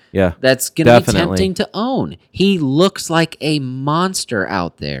midfielder Yeah. that's going to be Definitely. tempting to own. He looks like a monster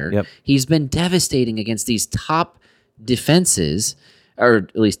out there. Yep. He's been devastating against these top defenses, or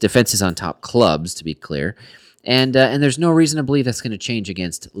at least defenses on top clubs, to be clear. And there's no reason to believe that's going to change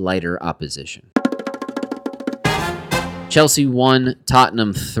against lighter opposition. Chelsea 1,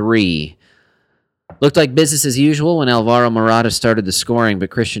 Tottenham 3. Looked like business as usual when Alvaro Morata started the scoring, but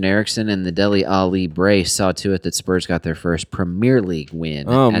Christian Eriksen and the Dele Alli brace saw to it that Spurs got their first Premier League win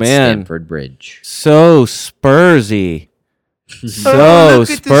Oh, at man. Stamford Bridge. So Spursy. So Oh, look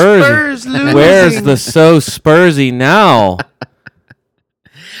at the Spursy. Spurs losing. Where's the so Spursy now?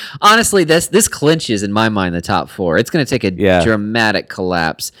 Honestly, this clinches in my mind the top 4. It's going to take a Yeah. dramatic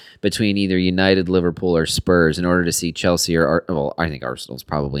collapse between either United, Liverpool, or Spurs in order to see Chelsea well, I think Arsenal's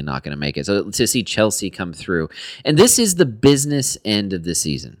probably not going to make it. So to see Chelsea come through, and this is the business end of the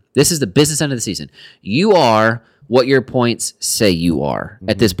season. This is the business end of the season. You are what your points say you are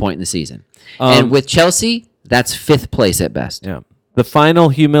at this point in the season, and with Chelsea, that's 5th place at best. Yeah. The final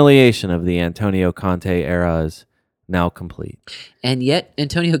humiliation of the Antonio Conte era is now complete. And yet,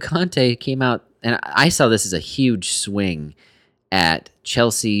 Antonio Conte came out, and I saw this as a huge swing at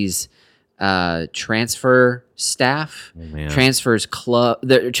Chelsea's transfer staff, transfers club,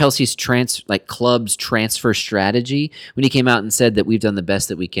 Chelsea's club's transfer strategy. When he came out and said that we've done the best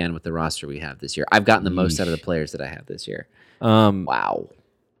that we can with the roster we have this year, I've gotten the most out of the players that I have this year. Wow.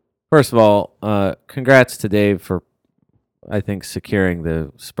 First of all, congrats to Dave for, I think, securing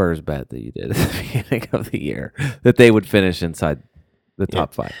the Spurs bet that you did at the beginning of the year, that they would finish inside the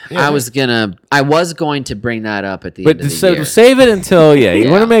top 5. I was going to bring that up at the But end of the so year. save it until you Yeah.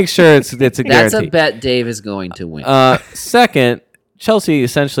 want to make sure it's a That's guarantee. a bet Dave is going to win. Second, Chelsea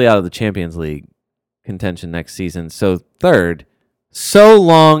essentially out of the Champions League contention next season. So third, so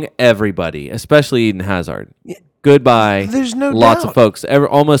long everybody, especially Eden Hazard. Goodbye. There's no Lots doubt. of folks.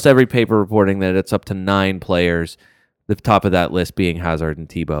 Almost every paper reporting that it's up to 9 players. The top of that list being Hazard and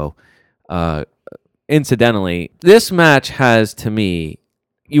Thibaut. Incidentally, this match has, to me,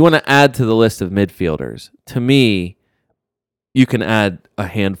 you want to add to the list of midfielders. To me, you can add a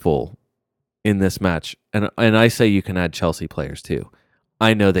handful in this match. And I say you can add Chelsea players too.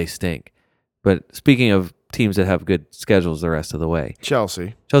 I know they stink. But speaking of teams that have good schedules the rest of the way,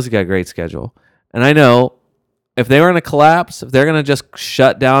 Chelsea. Chelsea got a great schedule. And I know if they were going to collapse, if they're going to just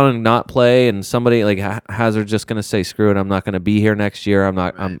shut down and not play, and somebody like Hazard's just going to say, "Screw it, I'm not going to be here next year. I'm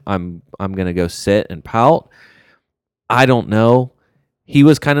not. Right. I'm going to go sit and pout." I don't know. He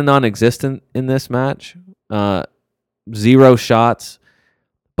was kind of non-existent in this match. 0 shots,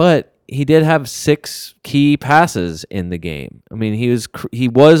 but he did have 6 key passes in the game. I mean, he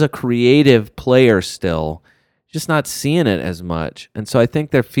was a creative player still, just not seeing it as much. And so I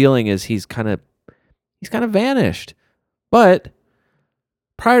think their feeling is he's kind of vanished. But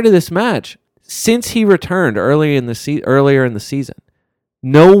prior to this match, since he returned earlier in the season,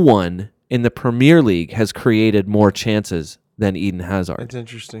 no one in the Premier League has created more chances than Eden Hazard. That's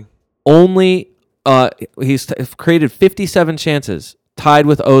interesting. Only He's created 57 chances, tied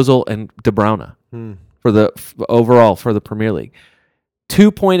with Ozil and De Bruyne for the overall for the Premier League.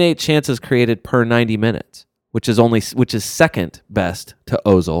 2.8 chances created per 90 minutes, which is second best to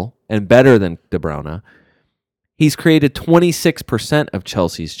Ozil and better than De Bruyne. He's created 26% of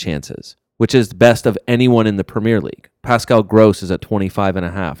Chelsea's chances, which is best of anyone in the Premier League. Pascal Gross is at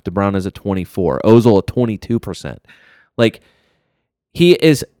 25.5. De Bruyne is at 24. Ozil at 22%. Like he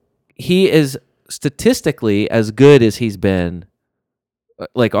is statistically as good as he's been.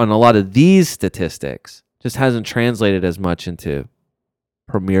 Like on a lot of these statistics, just hasn't translated as much into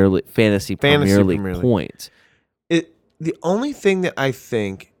Premier League fantasy Premier League points. The only thing that I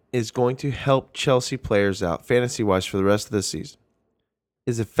think is going to help Chelsea players out fantasy-wise for the rest of the season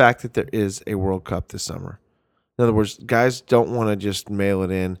is the fact that there is a World Cup this summer. In other words, guys don't want to just mail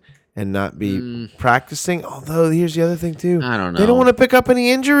it in and not be practicing. Although, here's the other thing, too. I don't know. They don't want to pick up any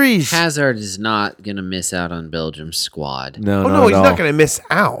injuries. Hazard is not going to miss out on Belgium's squad. No, he's not going to miss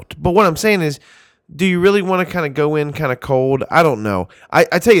out. But what I'm saying is, do you really want to kind of go in kind of cold? I don't know. I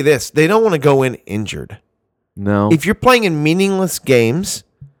tell you this. They don't want to go in injured. No. If you're playing in meaningless games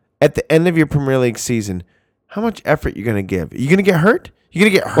at the end of your Premier League season, how much effort are you going to give? Are you going to get hurt? You're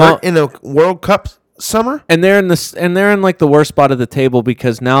going to get hurt in the World Cup summer? And they're in like the worst spot of the table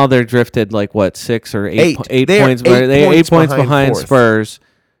because now they're drifted like what 6 or 8 points. They're 8 points behind Spurs,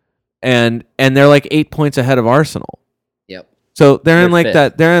 and they're like 8 points ahead of Arsenal. Yep. So they're in like fifth.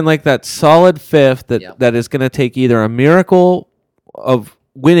 That. They're in like that solid fifth that is going to take either a miracle of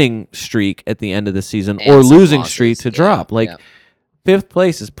winning streak at the end of the season and or losing losses. Streak to drop. Like fifth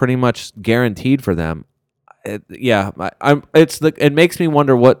place is pretty much guaranteed for them. It makes me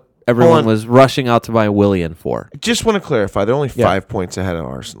wonder what everyone was rushing out to buy Willian for. Just want to clarify, they're only 5 points ahead of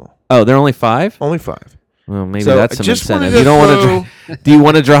Arsenal. Oh, they're only 5? Only 5. Well, maybe that's some incentive. You don't want to. Do you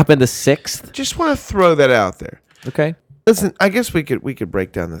want to drop into 6th? Just want to throw that out there. Okay. Listen, I guess we could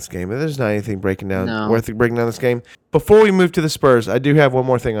break down this game. There's not anything worth breaking down this game. Before we move to the Spurs, I do have one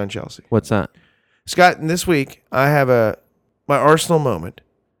more thing on Chelsea. What's that? Scott, this week I have my Arsenal moment.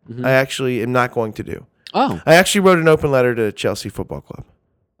 I actually am not going to do. Oh. I actually wrote an open letter to Chelsea Football Club.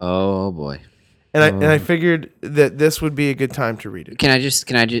 Oh boy. And I figured that this would be a good time to read it.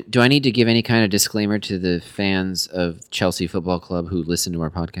 Do I need to give any kind of disclaimer to the fans of Chelsea Football Club who listen to our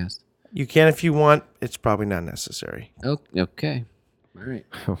podcast? You can if you want. It's probably not necessary. Oh, okay. All right.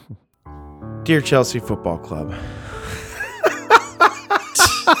 Dear Chelsea Football Club.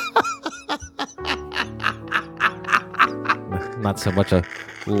 Not so much a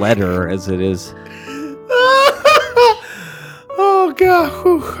letter as it is. Oh, God.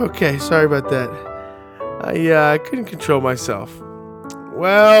 Whew. Okay, sorry about that. I couldn't control myself.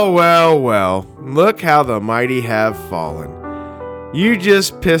 Well. Look how the mighty have fallen. You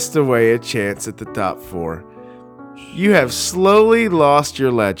just pissed away a chance at the top 4. You have slowly lost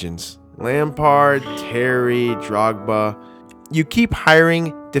your legends. Lampard, Terry, Drogba. You keep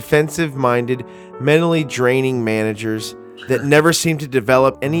hiring defensive-minded, mentally draining managers that never seem to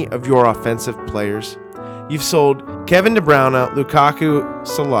develop any of your offensive players. You've sold Kevin De Bruyne, Lukaku,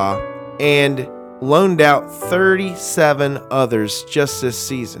 Salah, and loaned out 37 others just this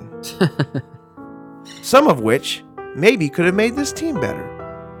season. Some of which maybe could have made this team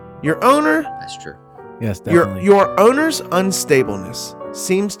better. Your owner... That's true. Yes, definitely. Your owner's unstableness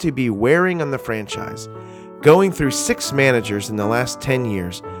seems to be wearing on the franchise, going through 6 managers in the last 10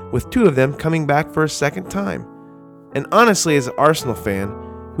 years, with 2 of them coming back for a second time. And honestly, as an Arsenal fan,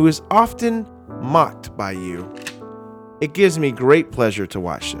 who is often mocked by you, it gives me great pleasure to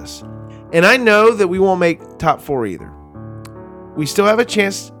watch this. And I know that we won't make top 4 either. We still have a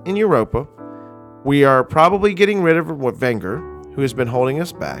chance in Europa. We are probably getting rid of Wenger, who has been holding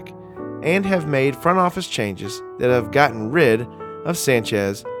us back, and have made front office changes that have gotten rid of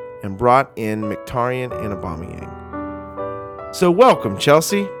Sanchez and brought in Mkhitaryan and Aubameyang. So welcome,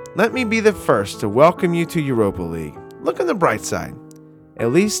 Chelsea. Let me be the first to welcome you to Europa League. Look on the bright side.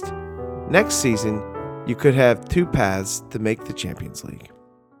 At least next season, you could have 2 paths to make the Champions League.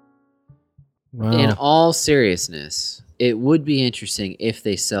 Wow. In all seriousness, it would be interesting if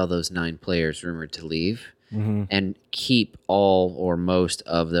they sell those 9 players rumored to leave and keep all or most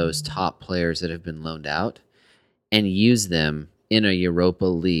of those top players that have been loaned out and use them in a Europa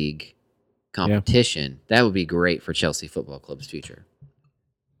League competition. Yeah. That would be great for Chelsea Football Club's future.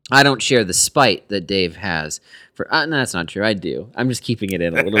 I don't share the spite that Dave has for... no, that's not true. I do. I'm just keeping it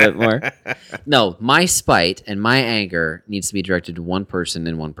in a little bit more. No, my spite and my anger needs to be directed to one person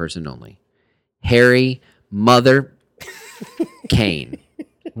and one person only. Harry Mother Kane.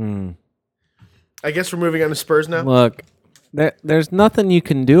 I guess we're moving on to Spurs now. Look, there's nothing you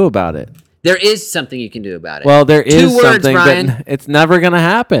can do about it. There is something you can do about it. Well, there Two is words, something, Brian. but it's never going to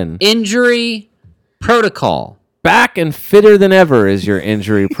happen. Injury protocol. Back and fitter than ever is your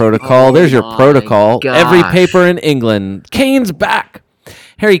injury protocol. There's your my protocol. Every gosh. paper in England. Kane's back.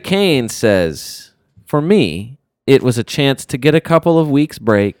 Harry Kane says, for me, it was a chance to get a couple of weeks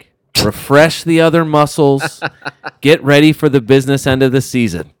break, refresh the other muscles, get ready for the business end of the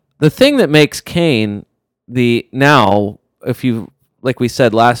season. The thing that makes Kane if you, like we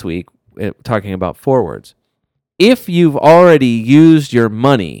said last week, talking about forwards, if you've already used your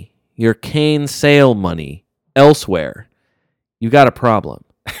money, your Kane sale money, elsewhere, you got a problem.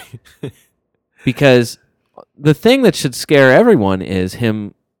 Because the thing that should scare everyone is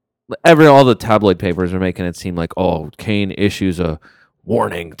him. All the tabloid papers are making it seem like, oh, Kane issues a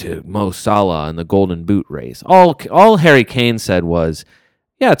warning to Mo Salah in the Golden Boot race. All Harry Kane said was,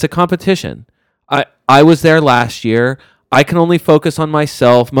 yeah, it's a competition. I was there last year. I can only focus on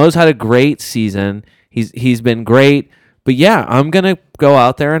myself. Mo's had a great season. He's been great. But yeah, I'm gonna go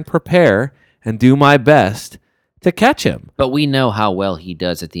out there and prepare and do my best to catch him. But we know how well he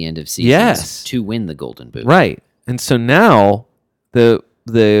does at the end of seasons Yes. to win the Golden Boot. Right. And so now the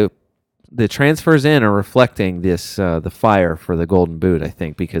transfers in are reflecting this the fire for the Golden Boot, I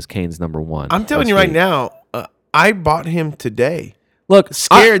think, because Kane's number one. I'm telling you right now, I bought him today. Look,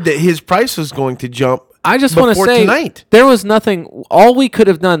 Scared that his price was going to jump. I just want to before say tonight. there was nothing. All we could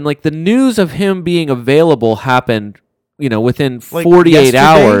have done, like the news of him being available, happened. Within Like 48 yesterday?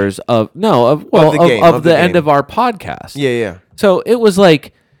 hours of the game, of of the the end game. of our podcast. Yeah. So it was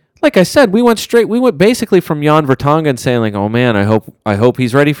like I said, we went basically from Jan Vertonghen saying like, oh man, I hope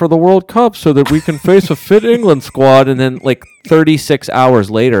he's ready for the World Cup so that we can face a fit England squad. And then like 36 hours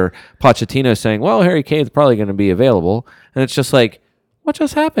later, Pochettino saying, well, Harry Kane's probably going to be available. And it's just like, what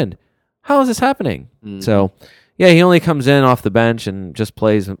just happened? How is this happening? So yeah, he only comes in off the bench and just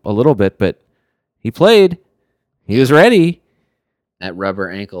plays a little bit, but he played. He was ready. That rubber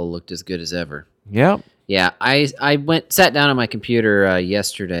ankle looked as good as ever. Yeah. Yeah, I sat down on my computer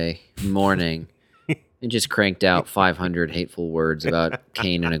yesterday morning and just cranked out 500 hateful words about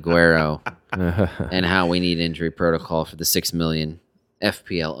Kane and Aguero and how we need injury protocol for the 6 million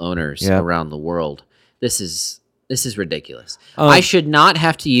FPL owners Yep. around the world. This is ridiculous. I should not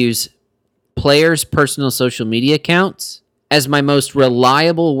have to use players' personal social media accounts as my most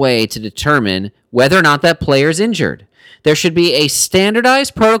reliable way to determine whether or not that player is injured. There should be a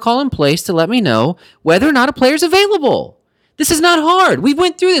standardized protocol in place to let me know whether or not a player is available. This is not hard. We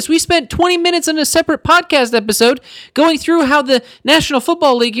went through this. We spent 20 minutes on a separate podcast episode going through how the National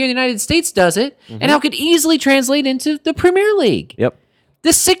Football League here in the United States does it and how it could easily translate into the Premier League. Yep.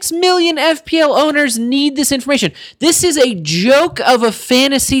 The 6 million FPL owners need this information. This is a joke of a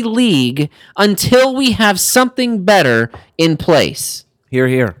fantasy league until we have something better in place.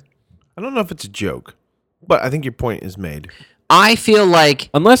 Here. I don't know if it's a joke, but I think your point is made. I feel like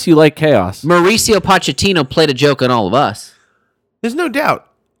Unless you like chaos. Mauricio Pochettino played a joke on all of us. There's no doubt.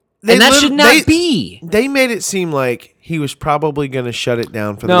 And that should not be. They made it seem like he was probably going to shut it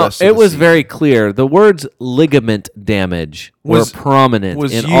down for the No, rest of it the was season. very clear. The words ligament damage were prominent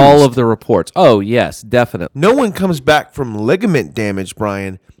was in all used. of the reports. Oh, yes, definitely. No one comes back from ligament damage,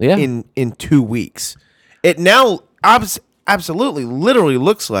 Brian, Yeah. in 2 weeks. It now absolutely, literally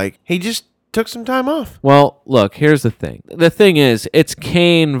looks like he just took some time off. Well, look, here's the thing. The thing is, it's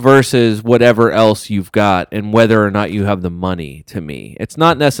Kane versus whatever else you've got and whether or not you have the money to me. It's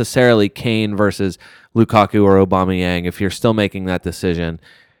not necessarily Kane versus Lukaku or Aubameyang if you're still making that decision.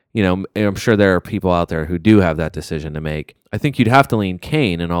 I'm sure there are people out there who do have that decision to make. I think you'd have to lean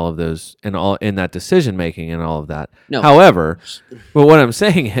Kane in all of those in that decision making and all of that. No. However, but what I'm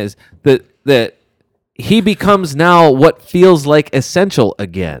saying is that he becomes now what feels like essential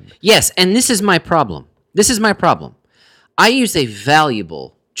again. Yes, and this is my problem. I used a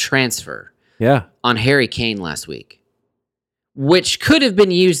valuable transfer Yeah. on Harry Kane last week, which could have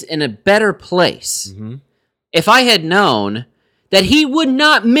been used in a better place if I had known that he would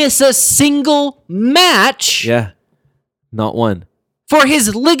not miss a single match Yeah. Not one. for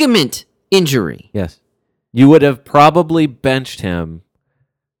his ligament injury. Yes. You would have probably benched him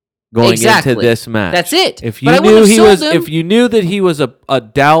going Exactly. into this match. That's it. If But you I knew wouldn't he have was sold him. if you knew that he was a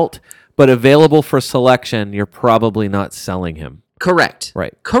doubt but available for selection, you're probably not selling him. Correct.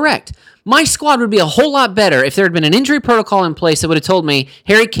 Right. Correct. My squad would be a whole lot better if there had been an injury protocol in place that would have told me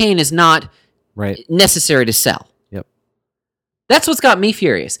Harry Kane is not Right. necessary to sell. Yep. That's what's got me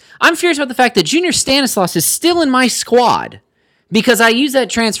furious. I'm furious about the fact that Junior Stanislas is still in my squad because I used that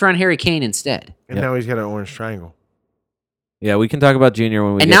transfer on Harry Kane instead. And Yep. now he's got an orange triangle. Yeah, we can talk about Junior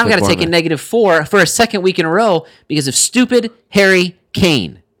when we And get now to I've got to take a Bournemouth. -4 for a second week in a row because of stupid Harry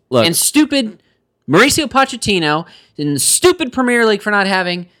Kane. Look. And stupid Mauricio Pochettino and the stupid Premier League for not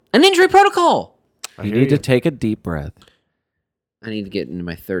having an injury protocol. You need to take a deep breath. I need to get into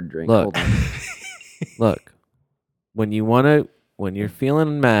my third drink. Look. Hold on. Look, when you're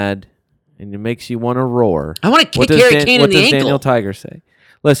feeling mad and it makes you want to roar. I want to kick Harry Kane in the What does ankle. Daniel Tiger say?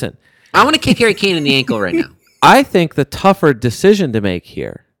 Listen, I want to kick Harry Kane in the ankle right now. I think the tougher decision to make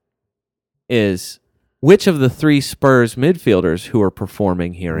here is which of the three Spurs midfielders who are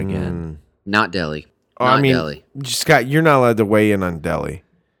performing here again. Not Delhi. Oh, Not I mean, Delhi. Scott, you're not allowed to weigh in on Delhi.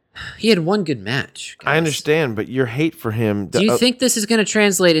 He had one good match. Guys. I understand, but your hate for him. Do you think this is going to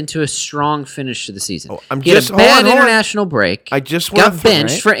translate into a strong finish to the season? Oh, I'm he had just- a bad hold on. international break. I just want got to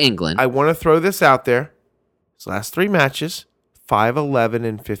benched for England. I want to throw this out there. His last 3 matches, 5, 11,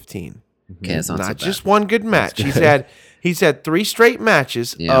 and 15. Okay, that's not so Not bad. just one good match. He's had 3 straight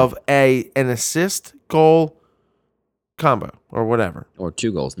matches of an assist goal combo or whatever. Or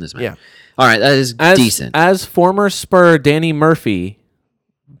 2 goals in this match. Yeah. All right, that is decent. As former Spur Danny Murphy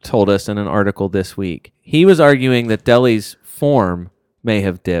told us in an article this week, he was arguing that Delhi's form may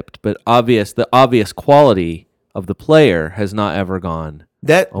have dipped, but the obvious quality of the player has not ever gone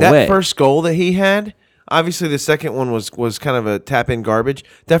That away. first goal that he had, obviously the second one was kind of a tap in garbage.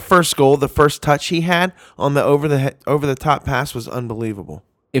 That first goal, the first touch he had on the over the top pass was unbelievable.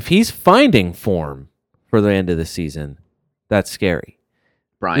 If he's finding form for the end of the season, that's scary.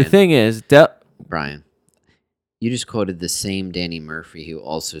 Brian, The thing is, Brian, you just quoted the same Danny Murphy who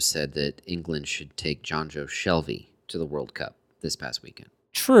also said that England should take Jonjo Shelvey to the World Cup this past weekend.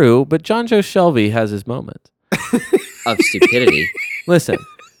 true, but John Joe Shelby has his moments. Of stupidity. Listen,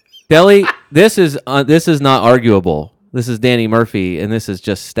 Delhi, this is not arguable. This is Danny Murphy, and this is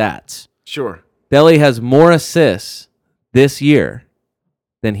just stats. Sure. Delhi has more assists this year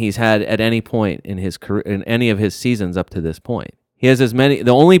than he's had at any point in his career, in any of his seasons up to this point. He has as many.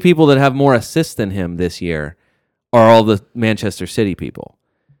 The only people that have more assists than him this year are all the Manchester City people.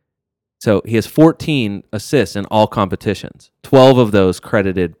 So he has 14 assists in all competitions, 12 of those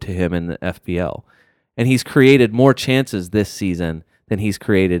credited to him in the FPL. And he's created more chances this season than he's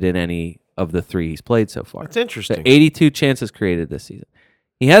created in any of the 3 he's played so far. That's interesting. So 82 chances created this season.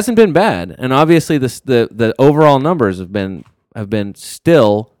 He hasn't been bad, and obviously the overall numbers have been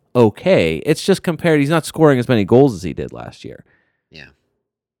still okay. It's just compared. He's not scoring as many goals as he did last year. Yeah.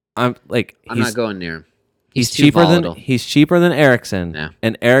 I'm not going near him. He's too cheaper volatile. than Eriksson, Yeah.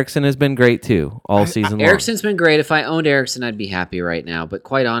 and Eriksson has been great too all season long. Eriksson's been great. If I owned Eriksson, I'd be happy right now. But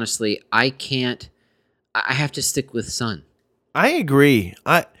quite honestly, I have to stick with Son. I agree.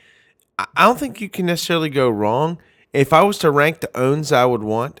 I don't think you can necessarily go wrong. If I was to rank the owns I would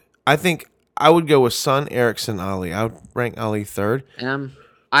want, I think I would go with Son, Eriksson, Ali. I would rank Ali third. And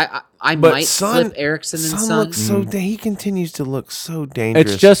I But might Son, flip Eriksson and Son Son. looks so he continues to look so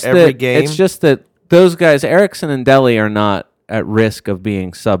dangerous It's just every that game. it's just that those guys, Eriksson and Delhi, are not at risk of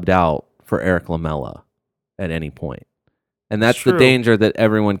being subbed out for Eric Lamela at any point. And that's the True. danger that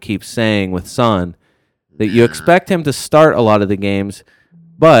everyone keeps saying with Son, that you expect him to start a lot of the games,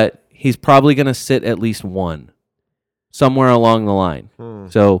 but he's probably going to sit at least one somewhere along the line.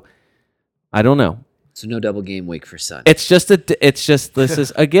 So I don't know. So no double game week for Son. It's just this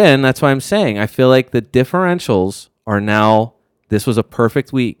is again, that's why I'm saying I feel like the differentials are now, this was a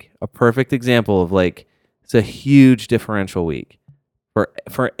perfect week, a perfect example of like, it's a huge differential week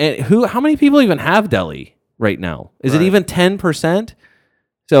for how many people even have Delhi right now? Is it Right. even 10%?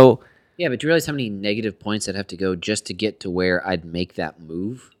 So Yeah, but do you realize how many negative points I'd have to go just to get to where I'd make that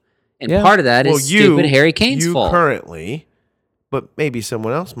move? And Yeah. part of that is stupid Harry Kane's you fault. currently, but maybe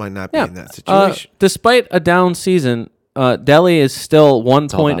someone else might not be yeah, in that situation. despite a down season, Delhi is still 1 all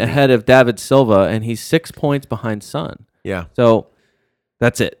point about me. ahead of David Silva, and he's 6 points behind Son. Yeah. So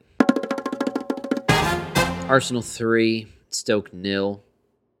that's it. Arsenal 3, Stoke 0.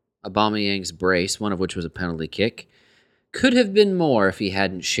 Aubameyang's brace, one of which was a penalty kick, could have been more if he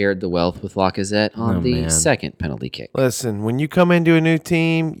hadn't shared the wealth with Lacazette on Oh, the man. second penalty kick. Listen, when you come into a new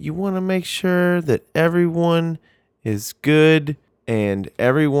team, you want to make sure that everyone is good and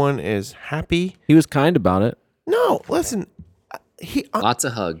everyone is happy. He was kind about it. No, listen, Lots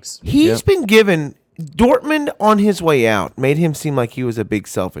of hugs. he's been given Dortmund on his way out made him seem like he was a big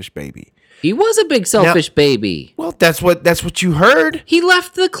selfish baby. He was a big selfish baby. Well, that's what you heard. He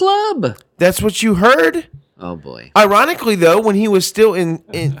left the club. That's what you heard. Oh, boy. Ironically, though, when he was still in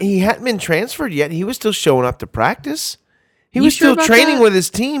he hadn't been transferred yet, he was still showing up to practice. He You was sure still about training that? with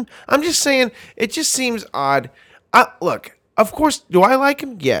his team. I'm just saying, it just seems odd. Look, of course, do I like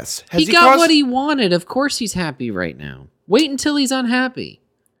him? Yes. He got what he wanted. Of course he's happy right now. Wait until he's unhappy.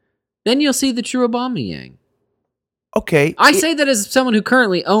 Then you'll see the true Aubameyang. Okay. I say that as someone who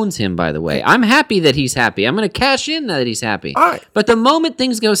currently owns him, by the way. I'm happy that he's happy. I'm going to cash in that he's happy. All right. But the moment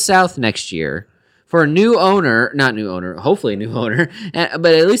things go south next year for a new owner, not new owner, hopefully a new owner,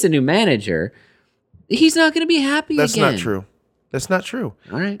 but at least a new manager, he's not going to be happy That's again. not true. That's not true.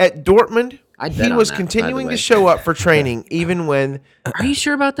 All right. At Dortmund, I'd bet he on was that, by the continuing way. to show up for training even when Are you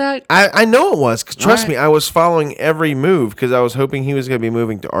sure about that? I know it was. 'Cause trust All right. me, I was following every move because I was hoping he was going to be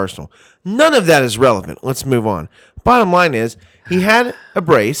moving to Arsenal. None of that is relevant. Let's move on. Bottom line is he had a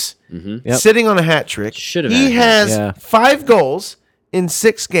brace, Yep. sitting on a hat trick. Should have He had a hat. has Yeah. 5 goals in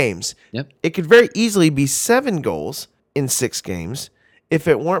 6 games. Yep. It could very easily be 7 goals in 6 games if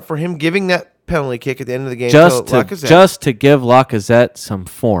it weren't for him giving that penalty kick at the end of the game Just to Lacazette. just to give Lacazette some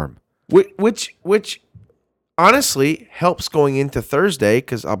form. Which honestly helps going into Thursday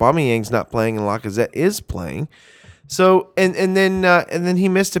because Aubameyang's not playing and Lacazette is playing. So and then he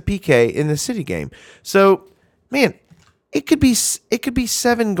missed a PK in the City game. So man, it could be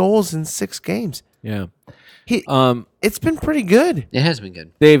 7 goals in 6 games. Yeah. He Um, it's been pretty good. It has been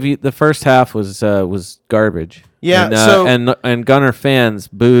good. Dave, the first half was garbage. Yeah, and, so- and Gunner fans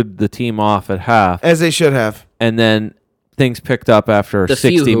booed the team off at half, As they should have. and then things picked up after The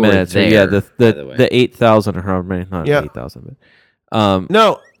few 60 who were minutes. there, the by the way. the 8,000 or however many, not Yeah. 8,000, but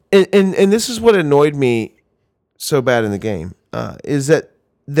No, and this is what annoyed me so bad in the game is that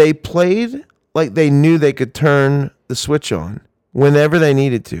they played like they knew they could turn the switch on whenever they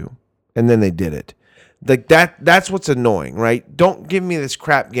needed to, and then they did it. Like that's what's annoying, right? Don't give me this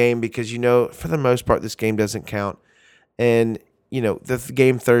crap game because for the most part this game doesn't count, and the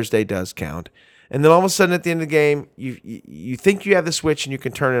game Thursday does count. And then all of a sudden at the end of the game, you think you have the switch and you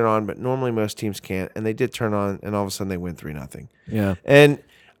can turn it on, but normally most teams can't, and they did turn on, and all of a sudden they win 3-0. yeah. And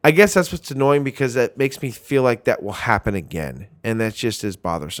I guess that's what's annoying because that makes me feel like that will happen again, and that's just as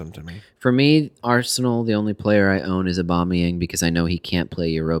bothersome to me. For me, Arsenal, the only player I own is Aubameyang because I know he can't play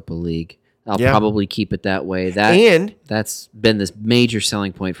Europa League. I'll Yeah. probably keep it that way. And That's been this major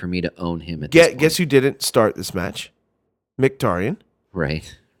selling point for me to own him at this point. guess who didn't start this match? Mkhitaryan.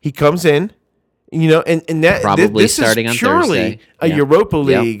 Right. He comes in, and that Probably this starting is on purely Thursday. a Yeah. Europa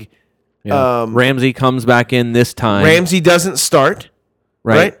Yep. League. Yeah. Ramsey comes back in this time. Ramsey doesn't start,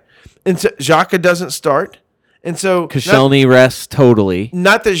 right? And so Xhaka doesn't start, and so Koscielny rests totally.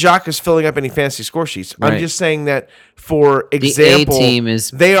 not that Jacques is filling up any fancy score sheets. I'm Right. just saying that, for example, team is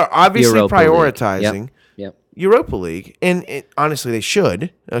they are obviously Europa League. prioritizing Yep. Europa League, and honestly, they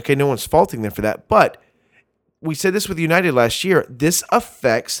should. Okay, no one's faulting them for that, but we said this with United last year. This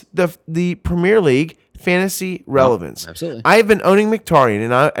affects the Premier League fantasy relevance. absolutely. I've been owning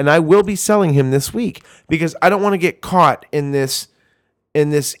Mkhitaryan, and I will be selling him this week because I don't want to get caught in this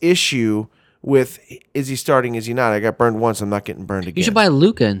issue with is he starting, is he not? I got burned once, I'm not getting burned again. You should buy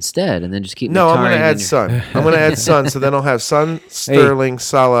Luca instead and then just keep No, I'm going to Mkhitaryan add in your- Son. I'm going to add Son, so then I'll have Son, Sterling,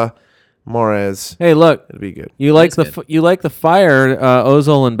 Salah, Mahrez. Hey, look, It'll be good. you like That's you like the fire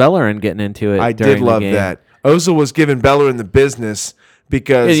Ozil and Bellerin getting into it. I during did the love game. that. Ozil was giving Bellerin the business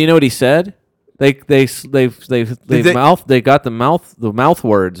because Hey, you know what he said? They got the mouth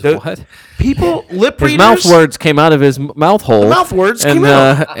words. The- What? people lip His readers. mouth words came out of his mouth hole. mouth words and, came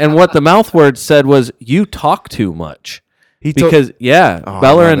out. And what the mouth words said was, "You talk too much." He told- Because Oh, I love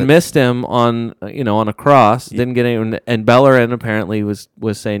Bellerin it. missed him on a cross. Didn't get any, and Bellerin apparently was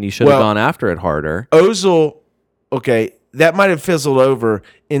saying you should have Well- gone after it harder. Ozil, okay, that might have fizzled over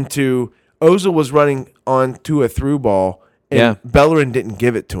into Ozil was running onto a through ball, and Yeah. Bellerin didn't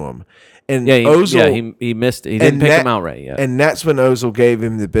give it to him. And Yeah, Ozil, he missed. He didn't and pick that- him out right yet. and that's when Ozil gave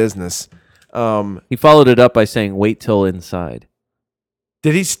him the business. He followed it up by saying, "Wait till inside."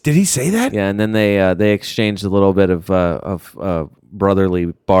 Did he say that? Yeah, and then they exchanged a little bit of brotherly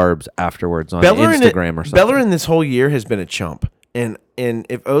barbs afterwards on Instagram or something. Bellerin this whole year has been a chump, and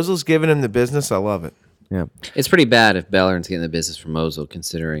if Ozil's giving him the business, I love it. Yeah. It's pretty bad if Bellerin's getting the business from Ozil,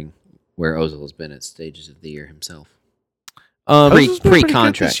 considering where Ozil has been at stages of the year himself. Ozil's been pretty good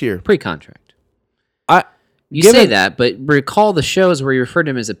Pre-contract. this year. Pre-contract. I You Given- say that, but recall the shows where you referred to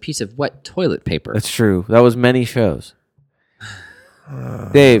him as a piece of wet toilet paper. That's true. That was many shows.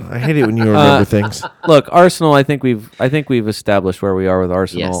 Dave, I hate it when you remember things. look, Arsenal. I think we've established where we are with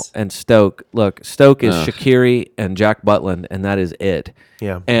Arsenal Yes. and Stoke. Look, Stoke is Ugh. Shaqiri and Jack Butland, and that is it.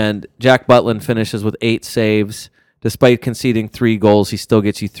 Yeah. And Jack Butland finishes with 8 saves, despite conceding 3 goals. He still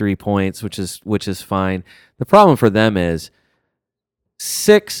gets you 3 points, which is fine. The problem for them is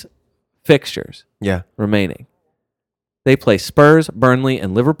 6 fixtures Yeah. remaining. They play Spurs, Burnley,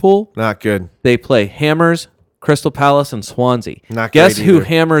 and Liverpool. Not good. They play Hammers, Crystal Palace, and Swansea. Not Guess great who either.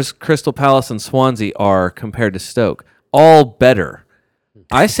 Hammers, Crystal Palace, and Swansea are compared to Stoke? All better.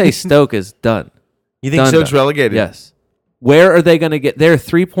 I say Stoke is done. You think Done, Stokes done. relegated? Yes. Where are they going to get? They're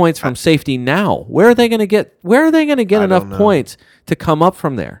 3 points from safety now. Where are they going to get? Where are they going to get I enough don't know. points to come up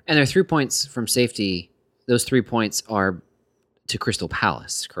from there? And they're 3 points from safety. Those 3 points are to Crystal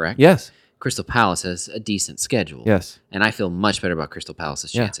Palace, correct? Yes. Crystal Palace has a decent schedule. Yes. And I feel much better about Crystal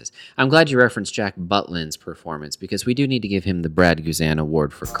Palace's Yeah. chances. I'm glad you referenced Jack Butlin's performance because we do need to give him the Brad Guzan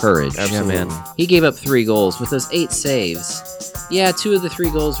Award for courage. Yeah, man. He gave up 3 goals with those 8 saves. Yeah, 2 of the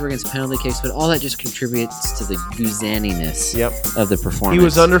 3 goals were against penalty kicks, but all that just contributes to the Guzaniness Yep. of the performance. He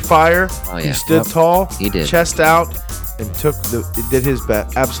was under fire. Oh, He yeah. stood tall. He did. Chest out, and did his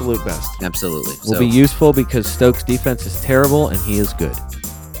best, absolute best. Absolutely. Will be useful because Stokes' defense is terrible and he is good.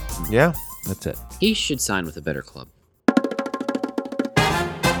 Yeah. That's it. He should sign with a better club.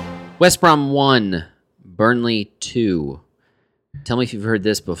 West Brom 1, Burnley 2. Tell me if you've heard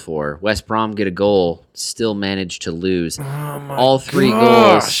this before. West Brom get a goal, still managed to lose. All 3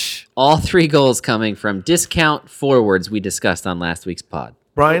 goals. All 3 goals coming from discount forwards we discussed on last week's pod.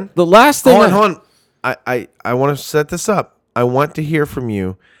 Brian, The last thing. hold on. I want to set this up. I want to hear from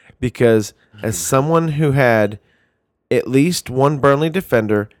you because as someone who had at least one Burnley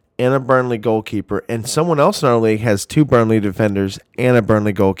defender and a Burnley goalkeeper, and someone else in our league has 2 Burnley defenders and a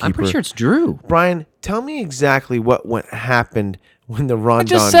Burnley goalkeeper. I'm pretty sure it's Drew. Brian, tell me exactly what happened when the Rondon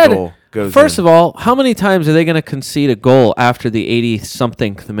just said goal goes First in. of all, how many times are they going to concede a goal after the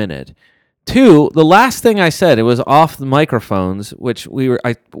 80-something minute? 2, the last thing I said, it was off the microphones, which we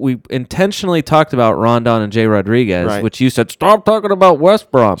intentionally talked about Rondon and Jay Rodriguez, Right. which you said, stop talking about West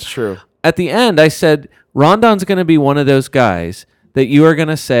Brom. It's true. At the end, I said, Rondon's going to be one of those guys that you are going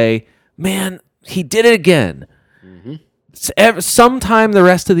to say, man, he did it again. Sometime the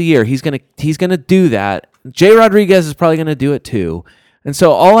rest of the year, he's gonna do that. Jay Rodriguez is probably gonna do it too. And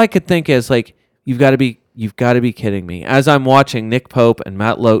so all I could think is like, you've got to be kidding me. As I'm watching Nick Pope and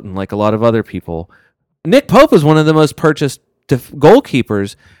Matt Lowton, like a lot of other people, Nick Pope is one of the most purchased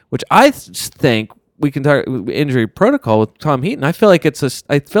goalkeepers, which I think we can talk injury protocol with Tom Heaton. I feel like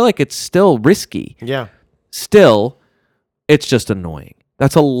it's still risky. Yeah. Still, it's just annoying.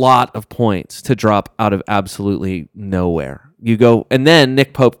 That's a lot of points to drop out of absolutely nowhere. You go, and then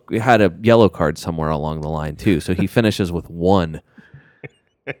Nick Pope had a yellow card somewhere along the line too, so he finishes with 1.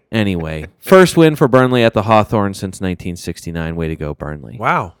 Anyway, first win for Burnley at the Hawthorn since 1969. Way to go, Burnley.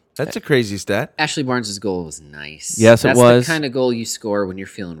 Wow. That's a crazy stat. Ashley Barnes' goal was nice. Yes, it That's was. the kind of goal you score when you're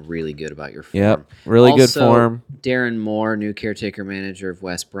feeling really good about your form. Yep, really good Also, form. Darren Moore, new caretaker manager of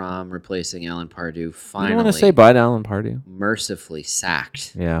West Brom, replacing Alan Pardew, I finally don't want to say bye to Alan Pardew. mercifully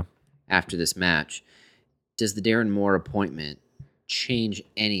sacked Yeah. after this match. Does the Darren Moore appointment change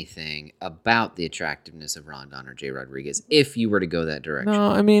anything about the attractiveness of Rondon or Jay Rodriguez if you were to go that direction? No,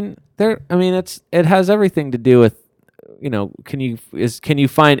 I mean it has everything to do with, can you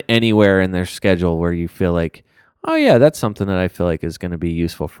find anywhere in their schedule where you feel like, oh yeah, that's something that I feel like is going to be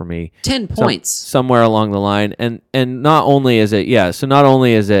useful for me. 10 points. Somewhere along the line, and not only is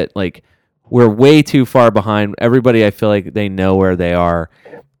it like we're way too far behind everybody. I feel like they know where they are.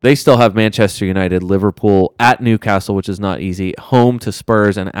 They still have Manchester United, Liverpool, at Newcastle, which is not easy, home to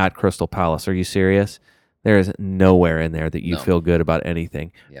Spurs, and at Crystal Palace. Are you serious? There is nowhere in there that you No. feel good about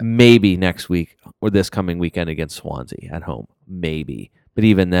anything. Yep. Maybe next week or this coming weekend against Swansea at home. Maybe. But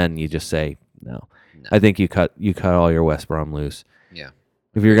even then, you just say, no. I think you cut all your West Brom loose. Yeah.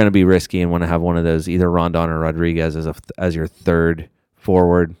 If you're going to be risky and want to have one of those, either Rondon or Rodriguez as your third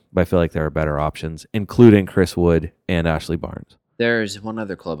forward, I feel like there are better options, including Chris Wood and Ashley Barnes. There's one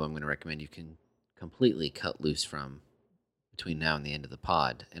other club I'm going to recommend you can completely cut loose from between now and the end of the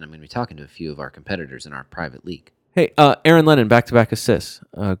pod, and I'm going to be talking to a few of our competitors in our private league. Hey, Aaron Lennon, back-to-back assists.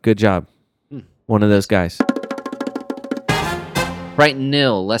 Good job. One of those guys. Brighton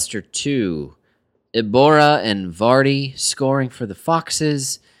 0, Leicester 2. Iborra and Vardy scoring for the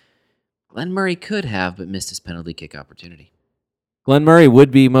Foxes. Glenn Murray could have, but missed his penalty kick opportunity. Glenn Murray would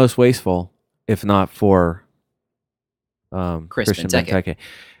be most wasteful if not for Christian Benteke.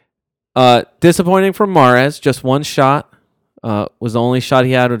 Disappointing from Mahrez. Just one shot. Was the only shot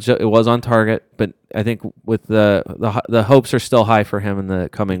he had. It was on target, but I think with the hopes are still high for him in the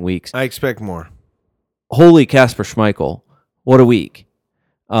coming weeks. I expect more. Holy Kasper Schmeichel. What a week.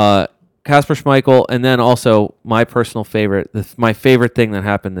 Kasper Schmeichel, and then also my personal favorite, my favorite thing that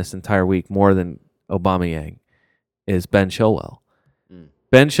happened this entire week, more than Aubameyang, is Ben Chilwell.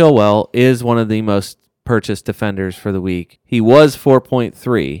 Ben Chilwell is one of the most purchased defenders for the week. He was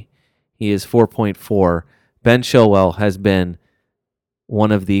 4.3. He is 4.4. Ben Chilwell has been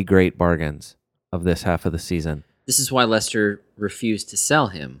one of the great bargains of this half of the season. This is why Leicester refused to sell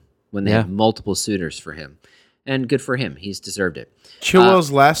him when they Yeah. have multiple suitors for him. and good for him. He's deserved it.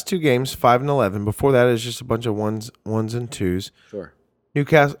 Chilwell's last 2 games, 5-11. Before that is just a bunch of ones and twos. Sure.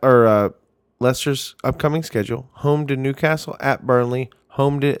 Newcastle or Leicester's upcoming schedule: home to Newcastle, at Burnley,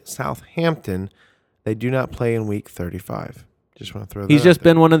 home to Southampton. They do not play in week 35. Just want to throw that. He's out just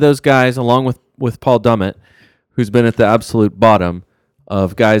there. been one of those guys, along with Paul Dummett, who's been at the absolute bottom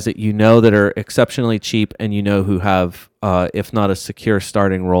of guys that you know that are exceptionally cheap and you know who have, if not a secure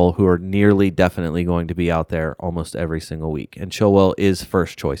starting role, who are nearly definitely going to be out there almost every single week. And Chilwell is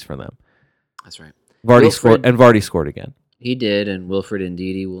first choice for them. That's right. Vardy scored again. He did, and Wilfred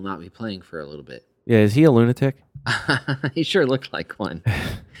Ndidi will not be playing for a little bit. Yeah, is he a lunatic? He sure looked like one.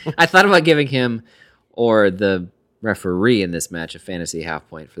 I thought about giving him or the referee in this match a fantasy half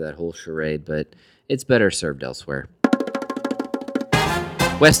point for that whole charade, but it's better served elsewhere.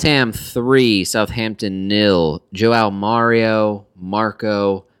 West Ham 3, Southampton 0. Joao Marco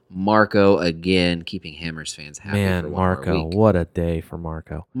again, keeping Hammers fans happy. Man, for one more Marco, week. what a day for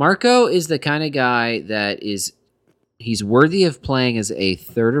Marco. Marco is the kind of guy that he's worthy of playing as a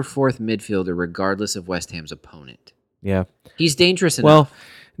third or fourth midfielder, regardless of West Ham's opponent. Yeah. He's dangerous enough. Well,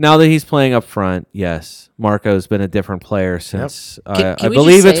 now that he's playing up front, yes, Marco's been a different player since Can I we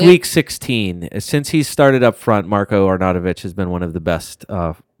believe just it's say it? week 16. Since he's started up front, Marco Arnautovic has been one of the best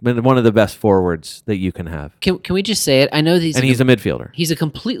forwards that you can have. Can we just say it? I know that And he's a midfielder. he's a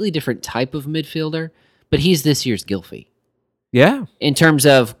completely different type of midfielder, but he's this year's Gylfi Yeah. in terms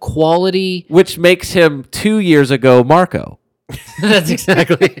of quality. Which makes him 2 years ago Marco. That's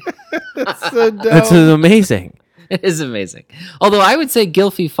exactly. So dumb. That's amazing. It is amazing. Although I would say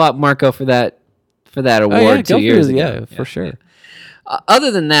Gylfi fought Marco for that award 2 years ago. Yeah, for sure.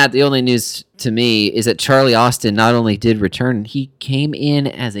 Other than that, the only news to me is that Charlie Austin not only did return, he came in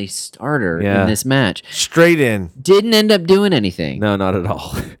as a starter Yeah. in this match. Straight in. Didn't end up doing anything. No, not at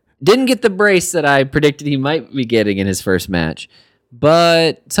all. Didn't get the brace that I predicted he might be getting in his first match.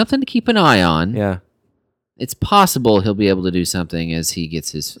 But something to keep an eye on. Yeah. It's possible he'll be able to do something as he gets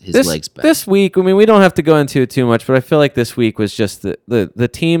his legs back. This week, I mean, we don't have to go into it too much, but I feel like this week was just the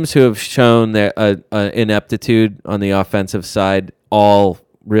teams who have shown their ineptitude on the offensive side all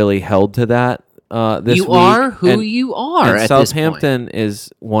really held to that this you week. are who And- you are and at this point. Southampton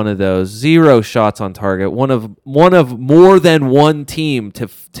is one of those 0 shots on target. One of more than one team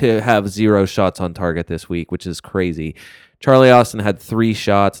to have 0 shots on target this week, which is crazy. Charlie Austin had 3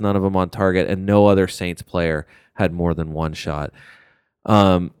 shots, none of them on target, and no other Saints player had more than 1 shot.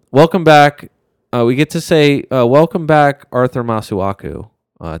 Welcome back. We get to say welcome back Arthur Masuaku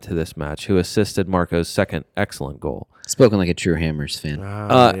to this match, who assisted Marco's second excellent goal. Spoken like a true Hammers fan.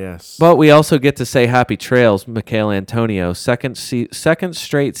 Yes. But we also get to say happy trails, Michael Antonio. Second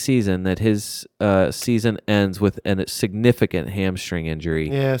straight season that his season ends with a significant hamstring injury.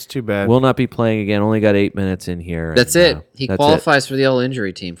 Yeah, it's too bad. Will not be playing again. Only got 8 minutes in here. That's and, it. He that's qualifies for the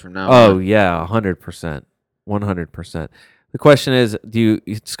all-injury team from now Oh on. yeah, 100%, 100%. The question is,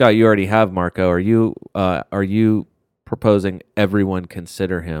 Scott? You already have Marco. Are you proposing everyone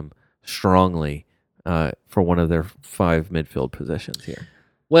consider him strongly for one of their 5 midfield positions here?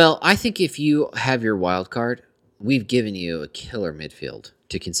 Well, I think if you have your wild card, we've given you a killer midfield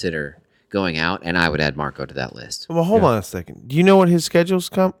to consider going out, and I would add Marco to that list. Well, hold on a second. Do you know what his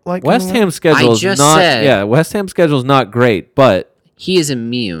schedule's like? West coming up? Ham's schedule is just not. said- Yeah, West Ham's schedule is not great, but He is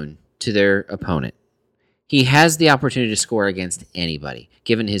immune to their opponent. He has the opportunity to score against anybody,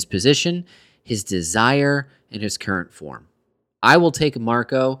 given his position, his desire, and his current form. I will take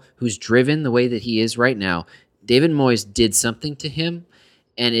Marco, who's driven the way that he is right now. David Moyes did something to him,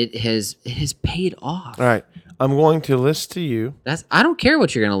 and it has paid off. All right. I'm going to list to you I don't care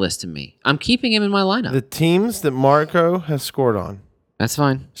what you're going to list to me. I'm keeping him in my lineup. the teams that Marco has scored on: That's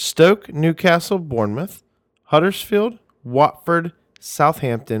fine. Stoke, Newcastle, Bournemouth, Huddersfield, Watford,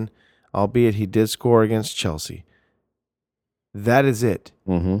 Southampton, albeit he did score against Chelsea. That is it.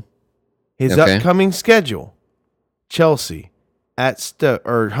 Mm-hmm. His Okay. upcoming schedule: Chelsea, at Stoke,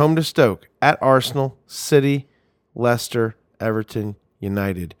 or home to Stoke, at Arsenal, City, Leicester, Everton,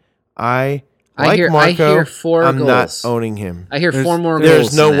 United. I like I Marco. hear 4 I'm goals. not owning him. I hear 4 more goals.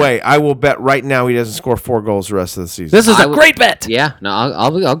 There's no than that. way. I will bet right now he doesn't score 4 goals the rest of the season. this is I a would- great bet. Yeah, no,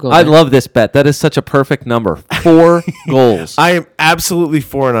 I'll go. I there. love this bet. That is such a perfect number. 4 goals. I am absolutely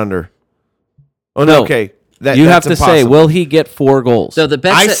 4 and under. Oh No. no, okay. You have that's to say, impossible. will he get 4 goals? So the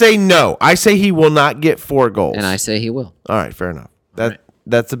best. I say no. I say he will not get 4 goals. and I say he will. All right, fair enough. That right.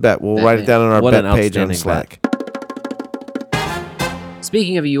 That's a bet. We'll Bet write man. it down on our What bet an page on outstanding Slack.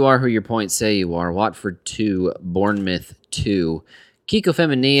 Speaking of you are who your points say you are, Watford 2, Bournemouth 2. Kiko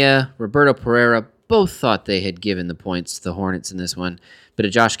Femenia, Roberto Pereira both thought they had given the points to the Hornets in this one, but a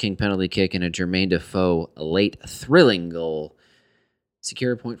Josh King penalty kick and a Jermaine Defoe late thrilling goal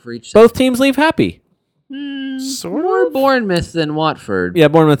secure a point for each. Both teams leave happy. Sort More of. Bournemouth than Watford. Yeah,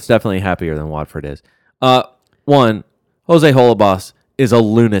 Bournemouth's definitely happier than Watford is. One, Jose Holebas is a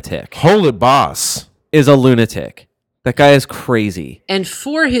lunatic. Holy boss. That guy is crazy. And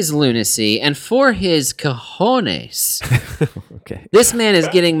for his lunacy and for his cojones, Okay. this man is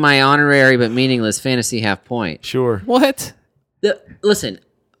getting my honorary but meaningless fantasy half point. Sure. What? Listen,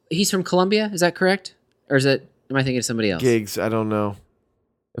 he's from Colombia, is that correct? Or am I thinking of somebody else? Gigs, I don't know.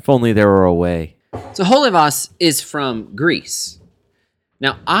 If only there were a way. So Holevas is from Greece.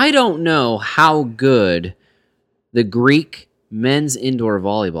 Now, I don't know how good the Greek men's indoor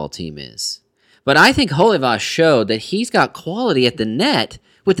volleyball team is, but I think Holevas showed that he's got quality at the net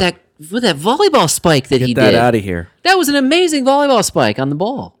with that volleyball spike that he Get that did. out of here. That was an amazing volleyball spike on the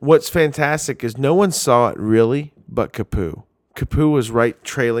ball. What's fantastic is no one saw it really but Capu. Capu was right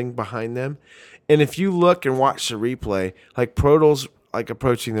trailing behind them. And if you look and watch the replay, like Prodel's like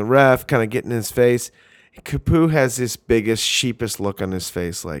approaching the ref, kind of getting in his face. Capu has this biggest, sheepest look on his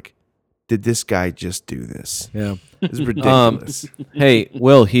face like, did this guy just do this? Yeah. It's ridiculous. Hey,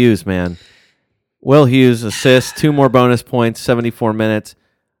 Will Hughes, man. Will Hughes assists, 2 more bonus points, 74 minutes.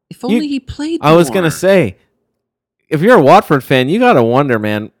 If only he played I was more. going to say, if you're a Watford fan, you got to wonder,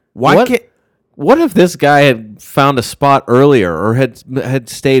 man, what if this guy had found a spot earlier or had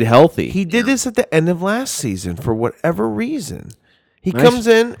stayed healthy? He did this at the end of last season for whatever reason. He Nice. comes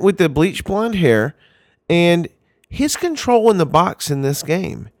in with the bleach blonde hair, and his control in the box in this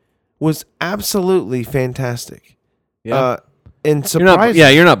game was absolutely fantastic. Yeah. And You're not,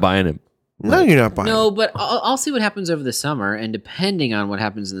 surprising. you're not buying him. No, you're not buying. No, but I'll see what happens over the summer, and depending on what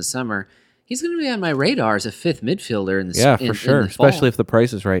happens in the summer, he's going to be on my radar as a fifth midfielder in the Yeah, in- for in sure, the fall. especially if the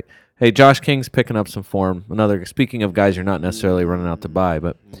price is right. Hey, Josh King's picking up some form. Speaking of guys you're not necessarily running out to buy,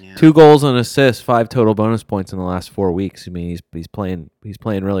 but 2 goals and assists, 5 total bonus points in the last 4 weeks. I mean, he's playing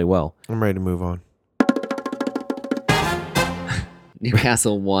really well. I'm ready to move on.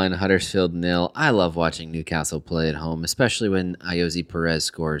 Newcastle 1, Huddersfield 0. I love watching Newcastle play at home, especially when Ayoze Perez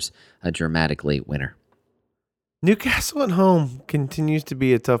scores a dramatic late winner. Newcastle at home continues to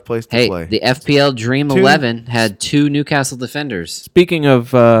be a tough place to Hey, play. the FPL Dream 11 had 2 Newcastle defenders. Speaking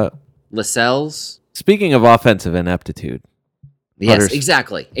of Lascelles. offensive ineptitude, Yes,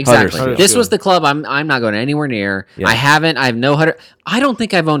 exactly. Huddersfield. This was the club I'm not going anywhere near. Yeah. I have no I don't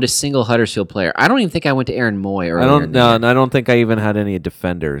think I've owned a single Huddersfield player. I don't even think I went to Aaron Moy earlier. I don't in the know, year. and I don't think I even had any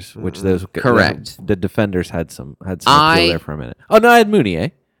defenders. Which those Correct. The defenders had some appeal there for a minute. Oh no, I had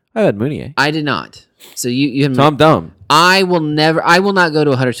Mounier. I did not. So you have So I'm dumb. I will not go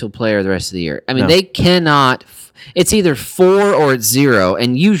to a Huddersfield player the rest of the year. I mean, No. they cannot. It's either 4 or it's 0,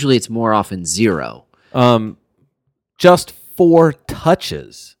 and usually it's more often 0. Just 4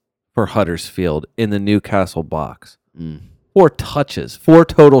 touches for Huddersfield in the Newcastle box. 4 touches, 4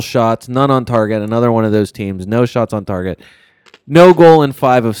 total shots, none on target. Another one of those teams, no shots on target. No goal in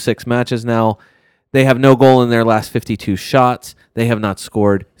 5 of 6 matches now. They have no goal in their last 52 shots. They have not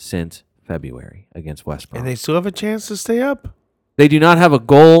scored since February against West Brom. and they still have a chance to stay up. They do not have a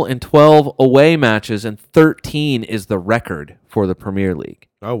goal in 12 away matches, and 13 is the record for the Premier League.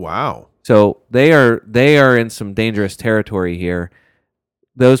 Oh, wow. So they are in some dangerous territory here.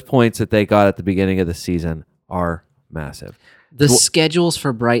 Those points that they got at the beginning of the season are massive. The schedules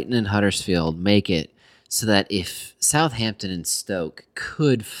for Brighton and Huddersfield make it so that if Southampton and Stoke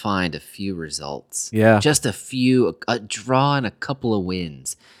could find a few results, Yeah. just a few, a draw and a couple of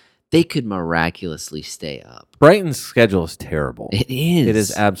wins, they could miraculously stay up. Brighton's schedule is terrible. It is. It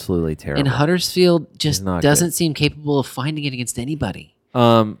is absolutely terrible. And Huddersfield just not doesn't good. seem capable of finding it against anybody.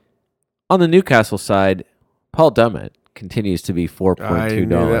 On the Newcastle side, Paul Dummett continues to be I $4.2.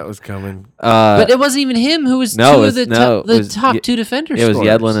 knew that was coming. But it wasn't even him who was no, two it of the, was- no, top, it the was top Ye- 2 defenders. It was scorers.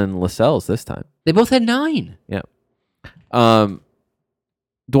 Yedlin and Lascelles this time. They both had 9. Yeah.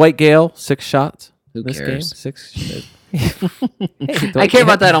 Dwight Gale, 6 shots. Who this cares? game. 6. I care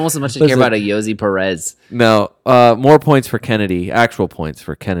about that almost as much as I care Listen. about a Ayoze Perez. No, more points for Kennedy. Actual points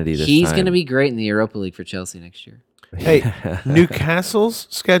for Kennedy this He's time. going to be great in the Europa League for Chelsea next year. Hey, Newcastle's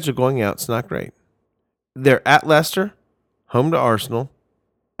schedule going out is not great. They're at Leicester, home to Arsenal,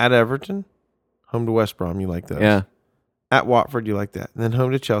 at Everton, home to West Brom. You like those? Yeah. At Watford, you like that. And then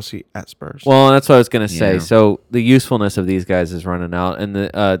home to Chelsea, at Spurs. Well, that's what I was going to say. Yeah. So the usefulness of these guys is running out. And the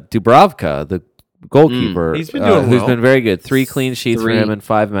Dubravka, the goalkeeper, He's been doing who's well. been very good. 3 clean sheets 3. for him in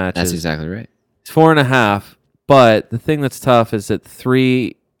 5 matches. That's exactly right. It's 4.5. But the thing that's tough is that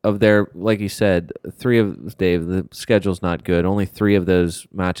 3 of their, like you said, Dave, the schedule's not good. Only 3 of those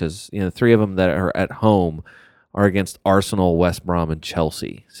matches, 3 of them that are at home are against Arsenal, West Brom, and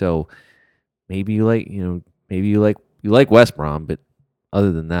Chelsea. So maybe you like West Brom, but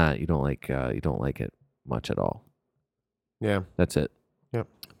other than that, you don't like it much at all. Yeah. That's it.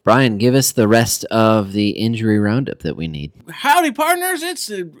 Brian, give us the rest of the injury roundup that we need. Howdy, partners. It's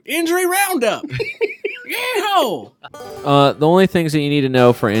the injury roundup. Yeehaw! The only things that you need to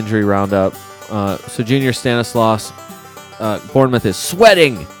know for injury roundup, so Junior Stanislaus, Bournemouth is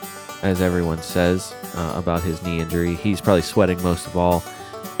sweating, as everyone says, about his knee injury. He's probably sweating most of all.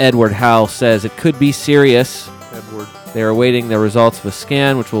 Edward Howe says it could be serious. Edward. They are awaiting the results of a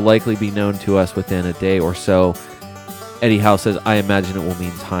scan, which will likely be known to us within a day or so. Eddie Howe says, I imagine it will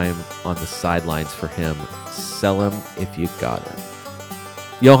mean time on the sidelines for him. Sell him if you got it.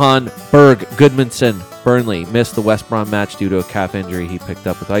 Johan Berg Goodmanson, Burnley, missed the West Brom match due to a calf injury he picked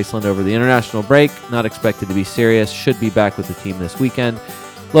up with Iceland over the international break. Not expected to be serious. Should be back with the team this weekend.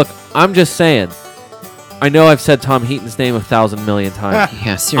 Look, I'm just saying. I know I've said Tom Heaton's name 1,000 million times.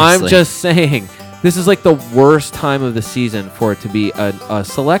 Yeah, seriously. I'm just saying. This is like the worst time of the season for it to be a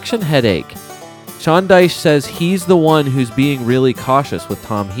selection headache. Sean Dyche says he's the one who's being really cautious with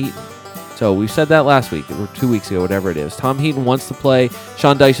Tom Heaton. So we said that last week or 2 weeks ago, whatever it is. Tom Heaton wants to play.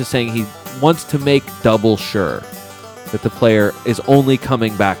 Sean Dyche is saying he wants to make double sure that the player is only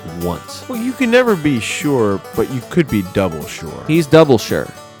coming back once. Well, you can never be sure, but you could be double sure. He's double sure.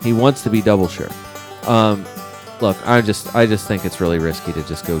 He wants to be double sure. Look, I just think it's really risky to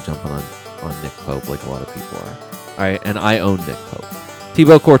just go jumping on Nick Pope like a lot of people are. I own Nick Pope.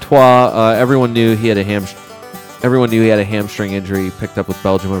 Thibaut Courtois, everyone knew he had a hamstring injury picked up with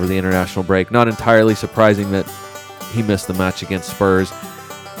Belgium over the international break. Not entirely surprising that he missed the match against Spurs.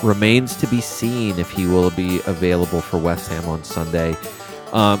 Remains to be seen if he will be available for West Ham on Sunday.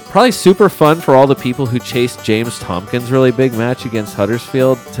 Probably super fun for all the people who chased James Tompkins' really big match against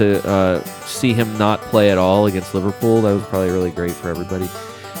Huddersfield to see him not play at all against Liverpool. That was probably really great for everybody.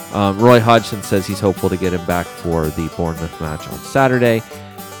 Roy Hodgson says he's hopeful to get him back for the Bournemouth match on Saturday.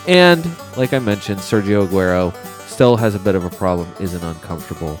 And, like I mentioned, Sergio Aguero still has a bit of a problem, isn't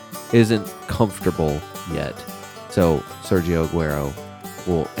comfortable yet. So Sergio Aguero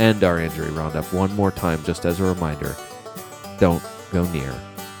will end our injury roundup one more time, just as a reminder. Don't go near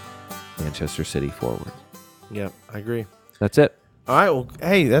Manchester City forward. Yeah, I agree. That's it. All right. Well,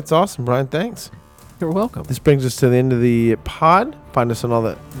 hey, that's awesome, Brian. Thanks. You're welcome. This brings us to the end of the pod. Find us on all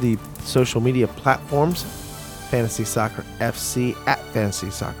the social media platforms. Fantasy Soccer FC at Fantasy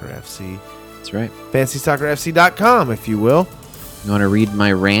Soccer FC. That's right. FantasySoccerFC.com, if you will. You want to read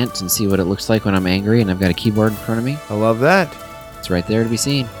my rant and see what it looks like when I'm angry and I've got a keyboard in front of me? I love that. It's right there to be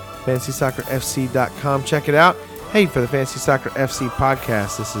seen. FantasySoccerFC.com. Check it out. Hey, for the Fantasy Soccer FC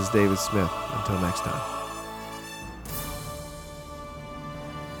podcast, this is David Smith. Until next time.